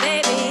man,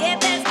 baby, if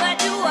that's what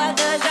you are.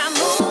 'Cause I'm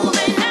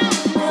moving out,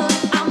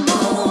 I'm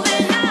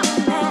moving out,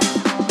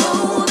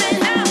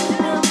 moving out.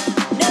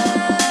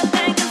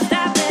 Nothing can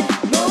stop it.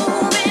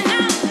 Moving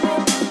out,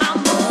 I'm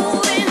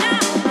moving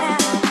out.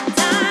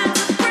 Time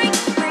to break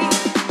free.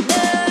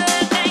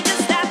 Nothing can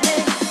stop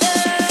it.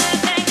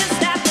 Nothing can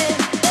stop it.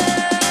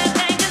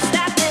 Nothing can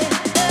stop it.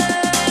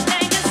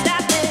 Nothing can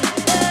stop it.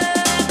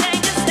 Nothing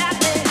can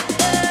stop it.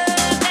 Nothing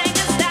can stop it. Nothing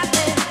can stop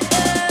it.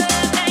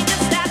 Nothing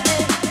can stop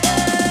it.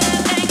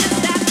 Nothing can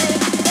stop it.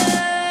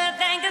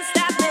 Nothing can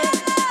stop it.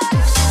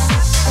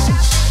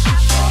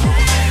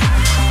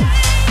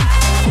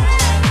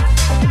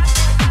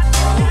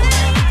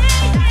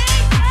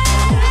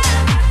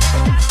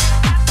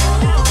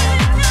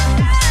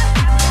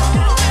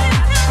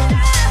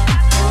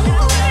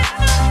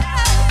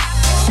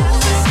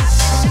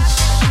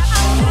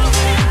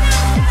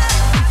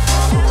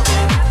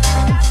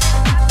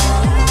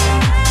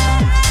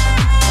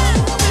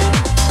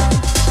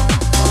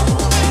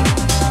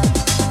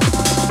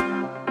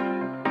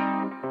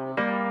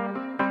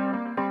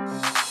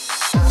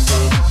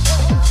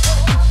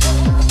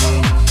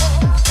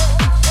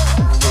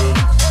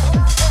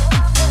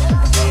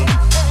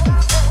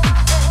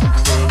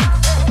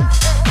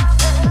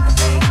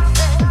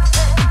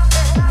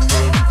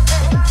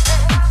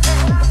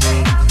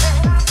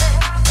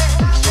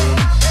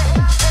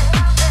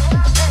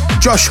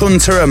 Josh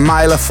Hunter and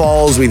Myla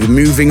Falls with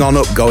Moving On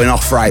Up going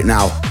off right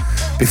now.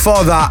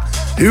 Before that,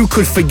 who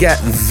could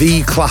forget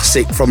the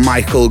classic from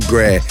Michael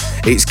Gray?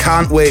 It's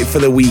Can't Wait for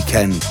the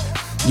Weekend.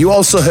 You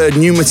also heard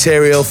new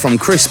material from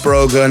Chris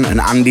Brogan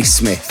and Andy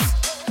Smith.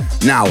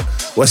 Now,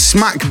 we're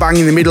smack bang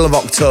in the middle of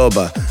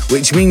October,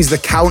 which means the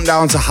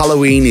countdown to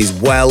Halloween is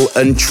well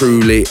and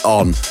truly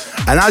on.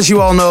 And as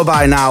you all know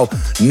by now,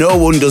 no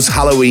one does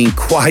Halloween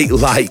quite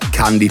like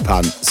Candy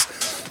Pants.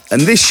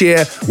 And this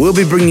year, we'll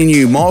be bringing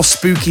you more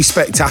spooky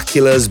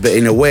spectaculars, but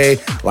in a way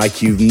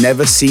like you've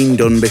never seen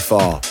done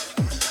before.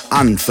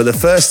 And for the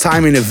first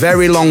time in a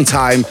very long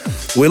time,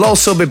 we'll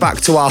also be back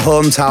to our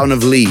hometown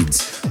of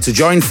Leeds to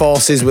join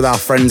forces with our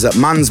friends at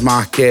Man's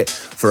Market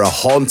for a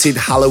haunted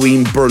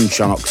Halloween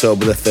brunch on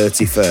October the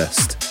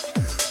 31st.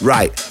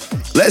 Right,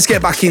 let's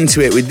get back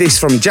into it with this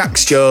from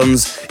Jax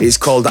Jones. It's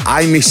called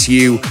I Miss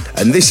You,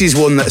 and this is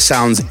one that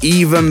sounds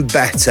even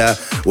better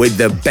with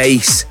the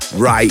bass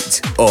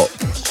right up.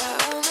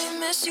 I only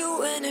miss you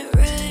when it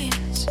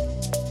rains,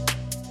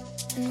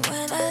 and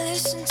when I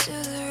listen to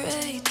the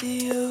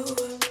radio,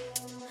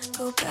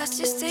 go past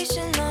your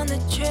station on the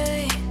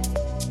train,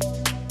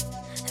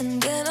 and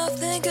then I'll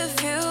think of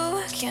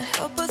you, can't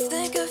help but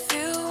think of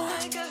you.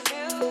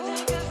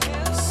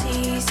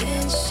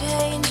 Seasons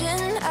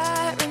changing,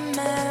 I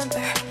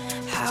remember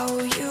how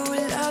you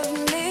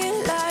loved me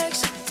like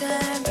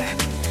September.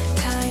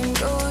 Time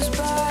goes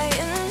by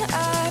and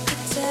I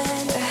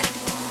pretend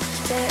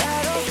that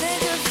I don't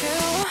think of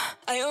you.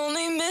 I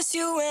only miss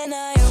you when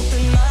I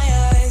open my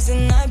eyes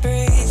and I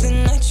breathe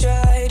and I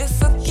try to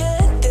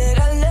forget that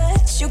I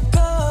let you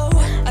go.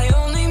 I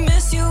only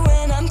miss you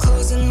when I'm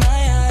closing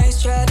my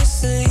eyes, try to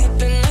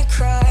sleep and I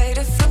cry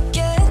to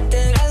forget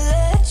that I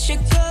let you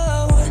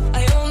go.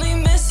 I only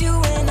miss you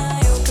when I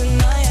open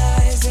my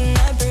eyes and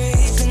I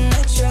breathe and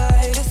I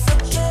try to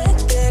forget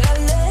that I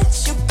let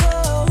you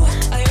go.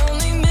 I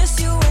only miss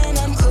you when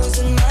I'm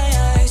closing my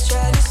eyes,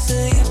 try to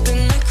sleep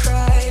and I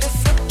cry to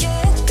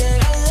forget that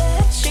I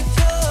let you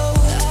go.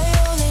 I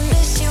only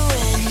miss you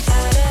when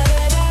da da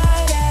da da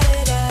da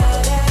da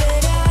da da da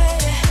da.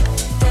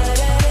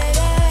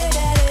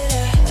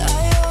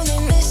 I only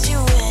miss you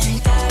when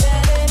da da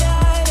da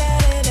da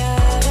da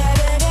da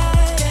da da.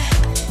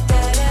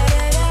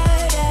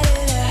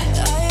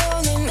 I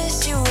only miss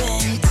you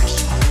when.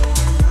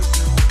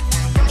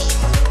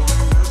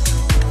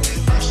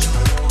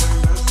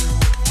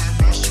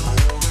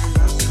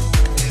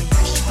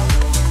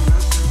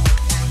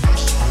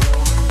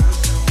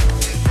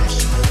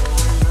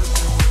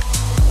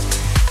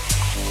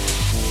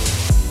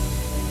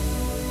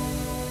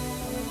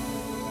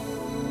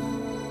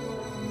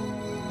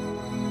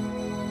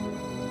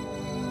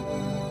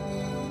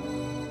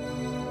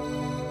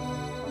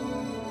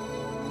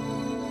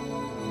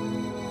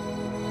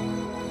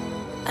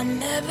 I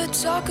never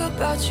talk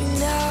about you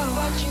now.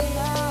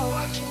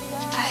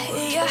 I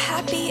hear you're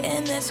happy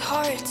and it's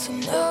hard to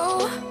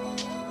know.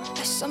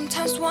 I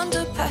sometimes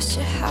wander past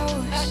your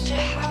house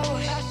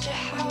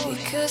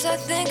because I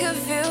think of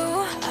you.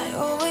 I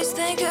always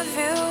think of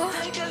you.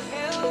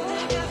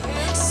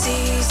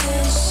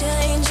 Seasons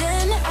change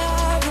and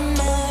I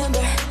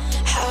remember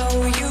how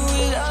you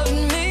loved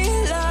me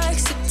like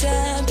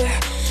September.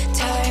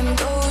 Time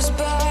goes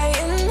by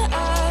and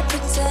I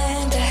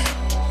pretend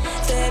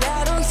that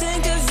I don't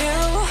think of you.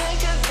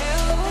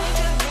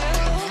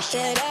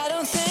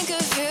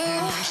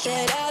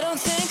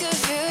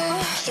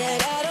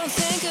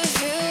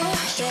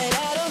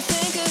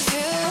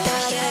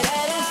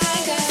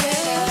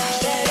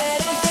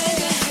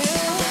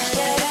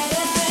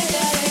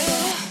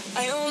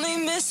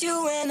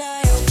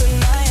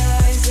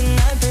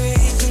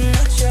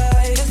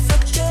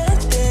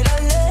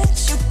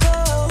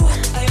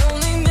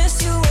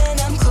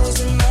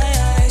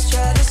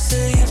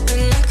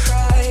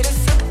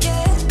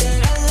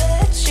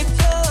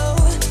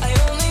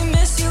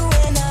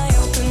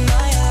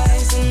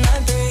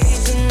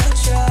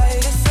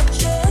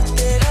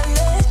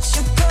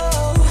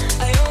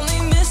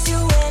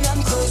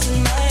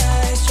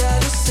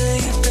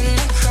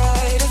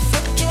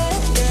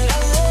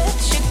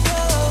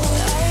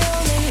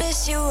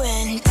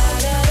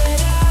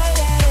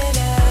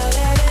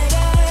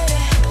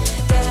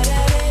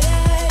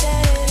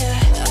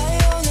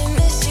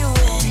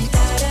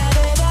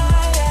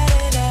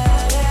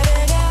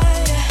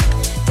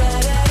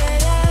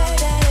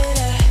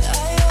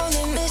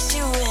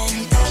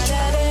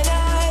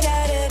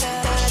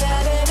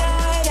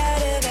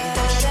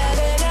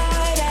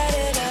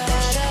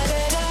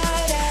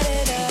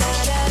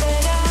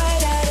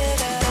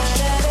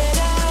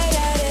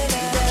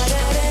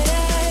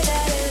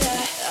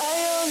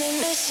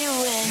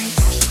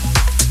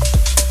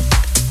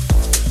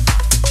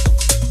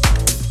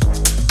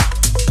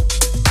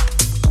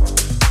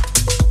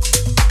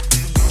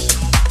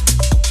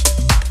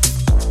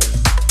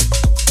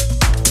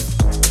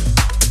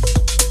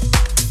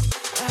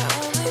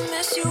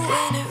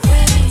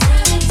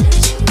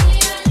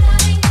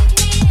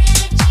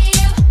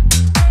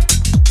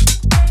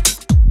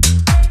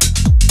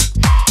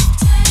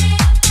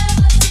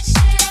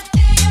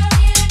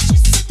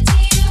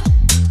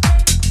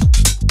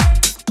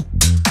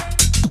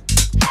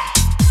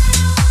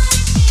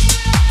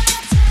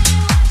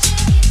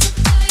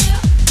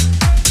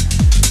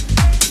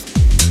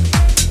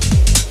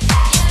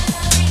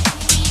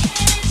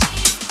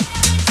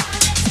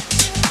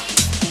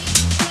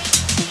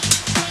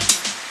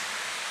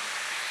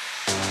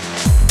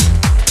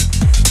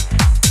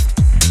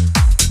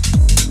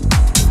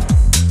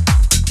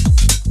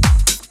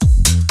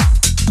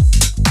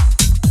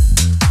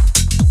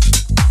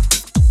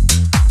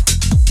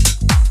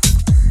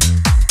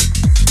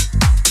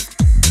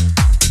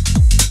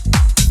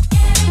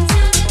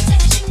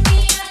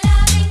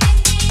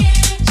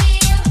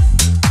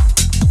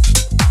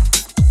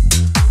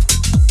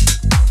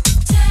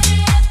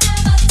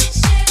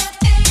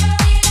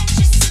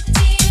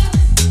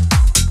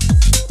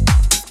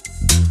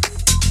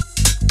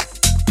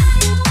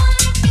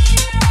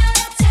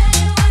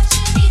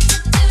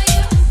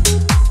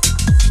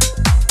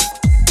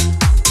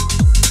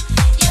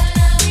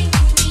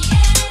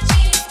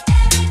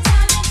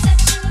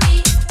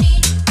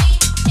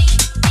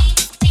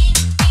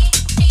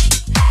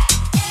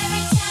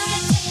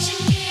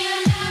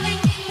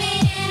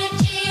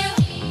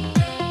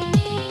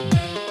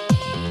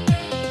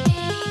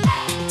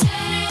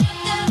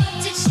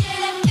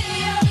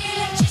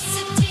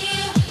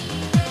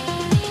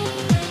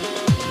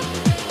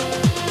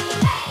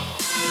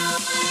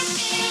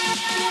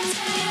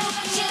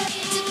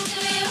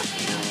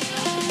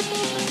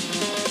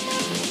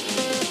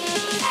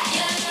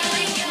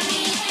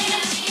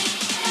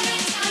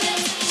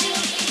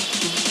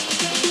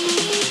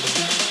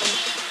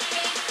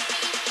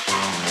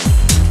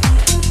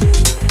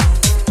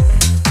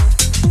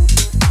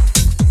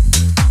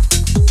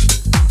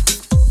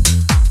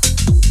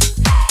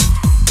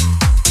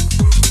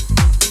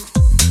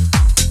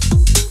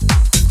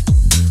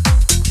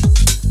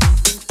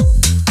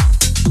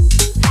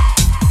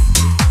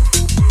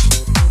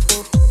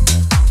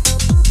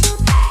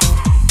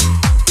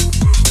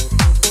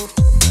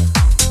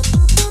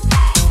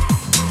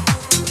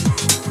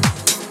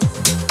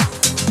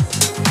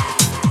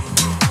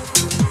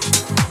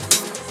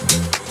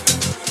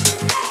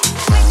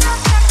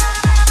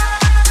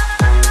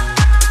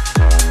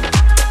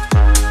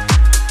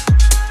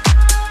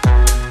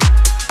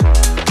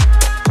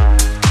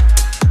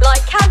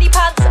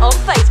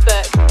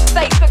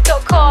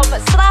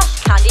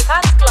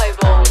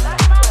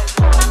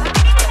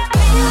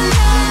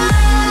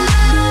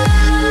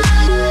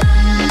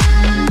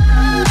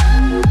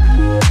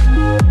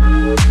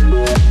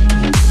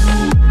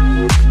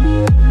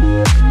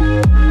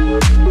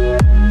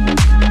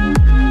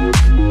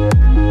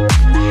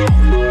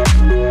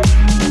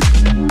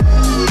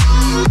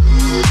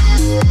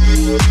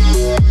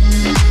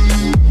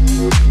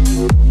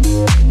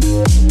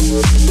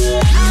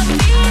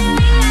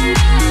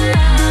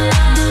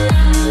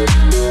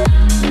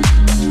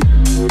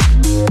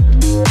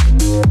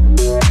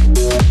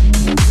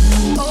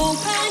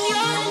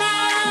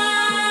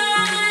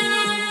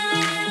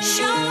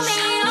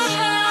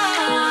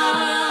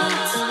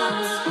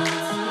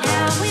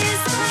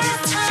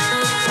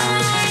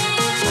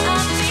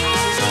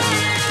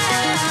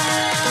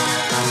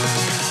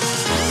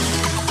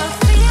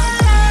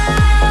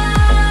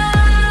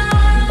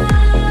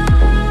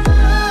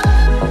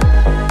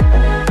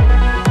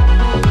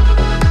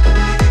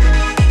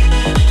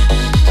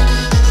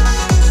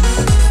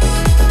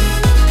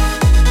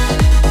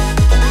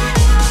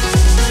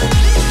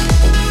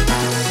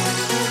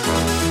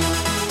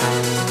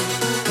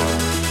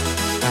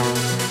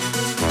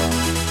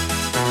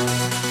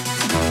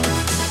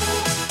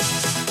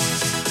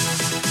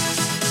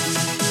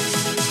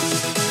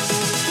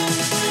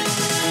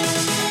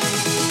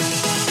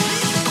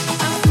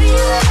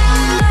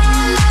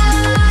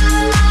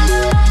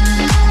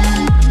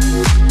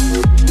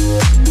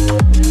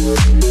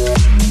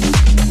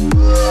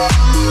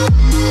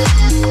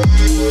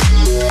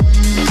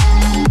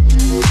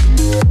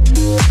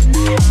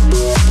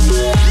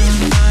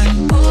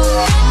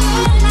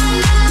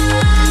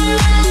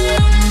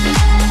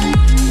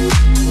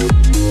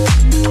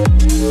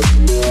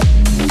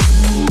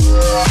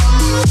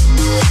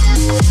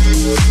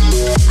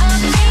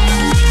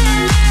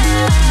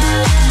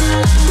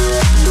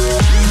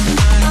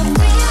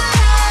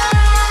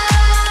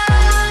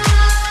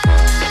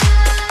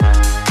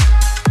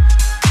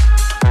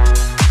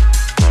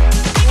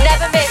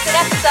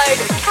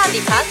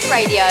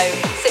 Radio.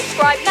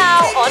 Subscribe now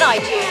on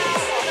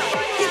iTunes.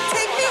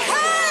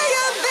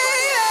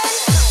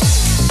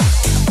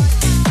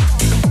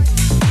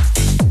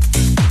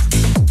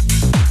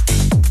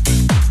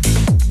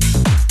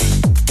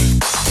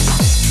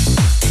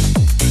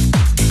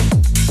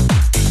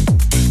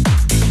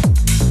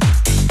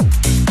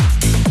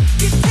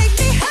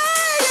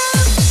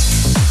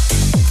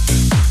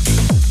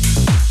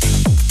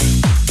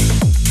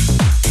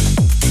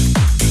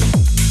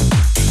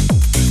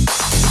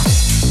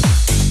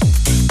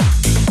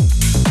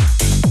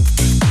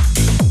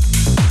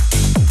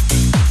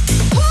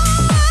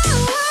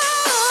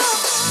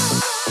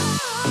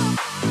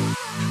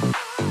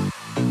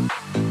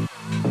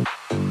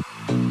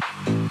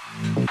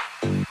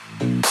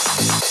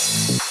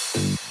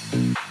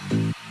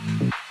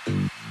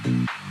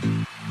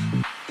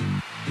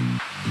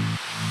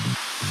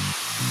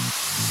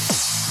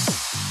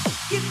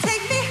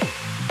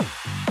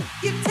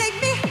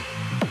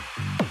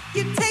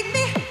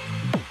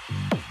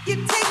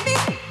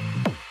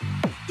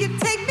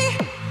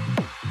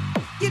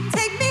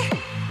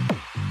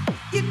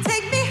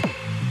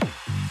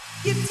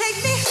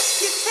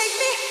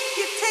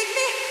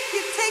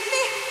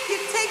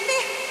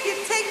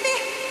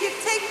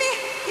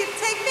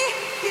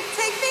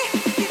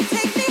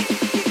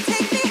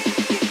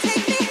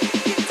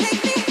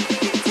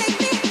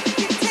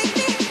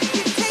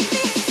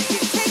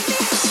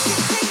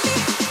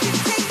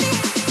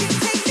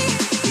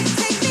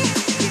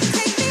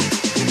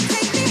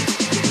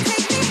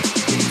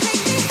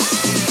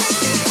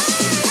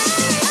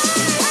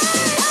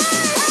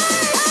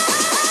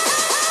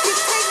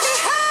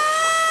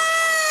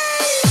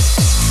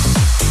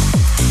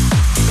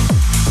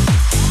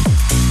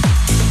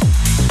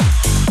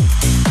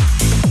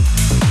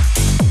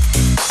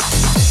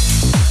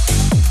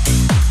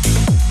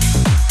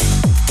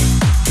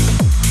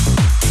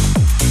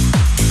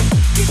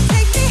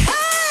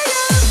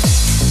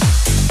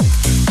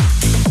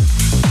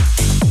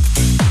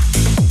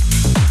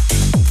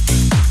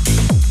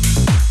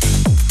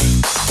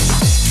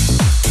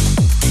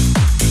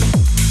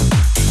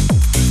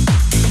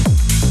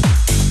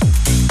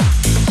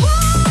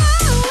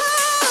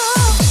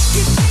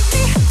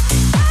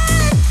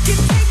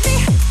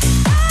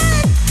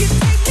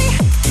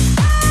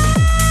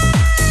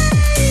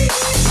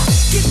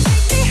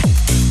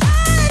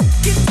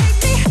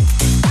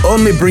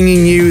 Only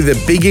bringing you the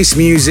biggest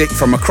music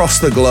from across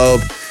the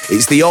globe.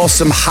 It's the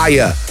awesome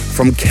Higher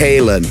from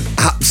Kalen.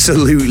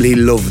 Absolutely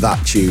love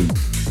that tune.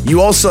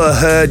 You also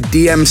heard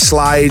DM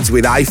Slides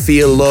with I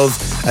Feel Love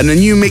and a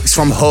new mix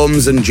from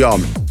Holmes and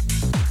John.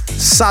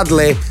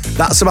 Sadly,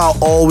 that's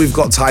about all we've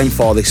got time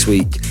for this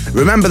week.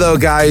 Remember though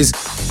guys,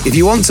 if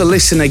you want to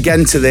listen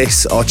again to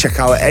this or check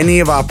out any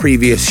of our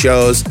previous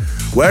shows,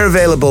 we're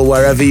available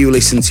wherever you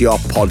listen to your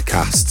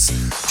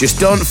podcasts. Just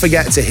don't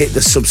forget to hit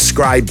the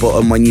subscribe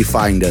button when you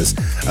find us,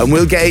 and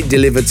we'll get it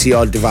delivered to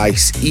your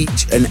device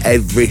each and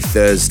every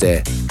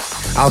Thursday.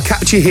 I'll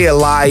catch you here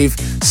live,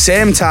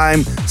 same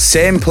time,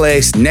 same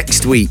place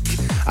next week,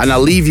 and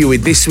I'll leave you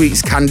with this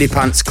week's Candy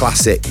Pants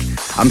classic.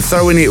 I'm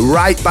throwing it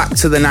right back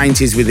to the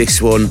 90s with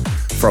this one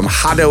from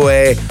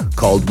Hadaway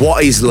called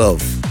What Is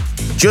Love?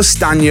 Just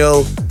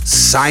Daniel,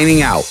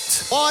 signing out.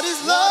 What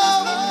is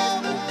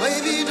love?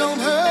 Baby, don't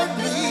hurt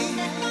me.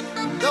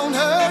 Don't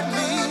hurt me.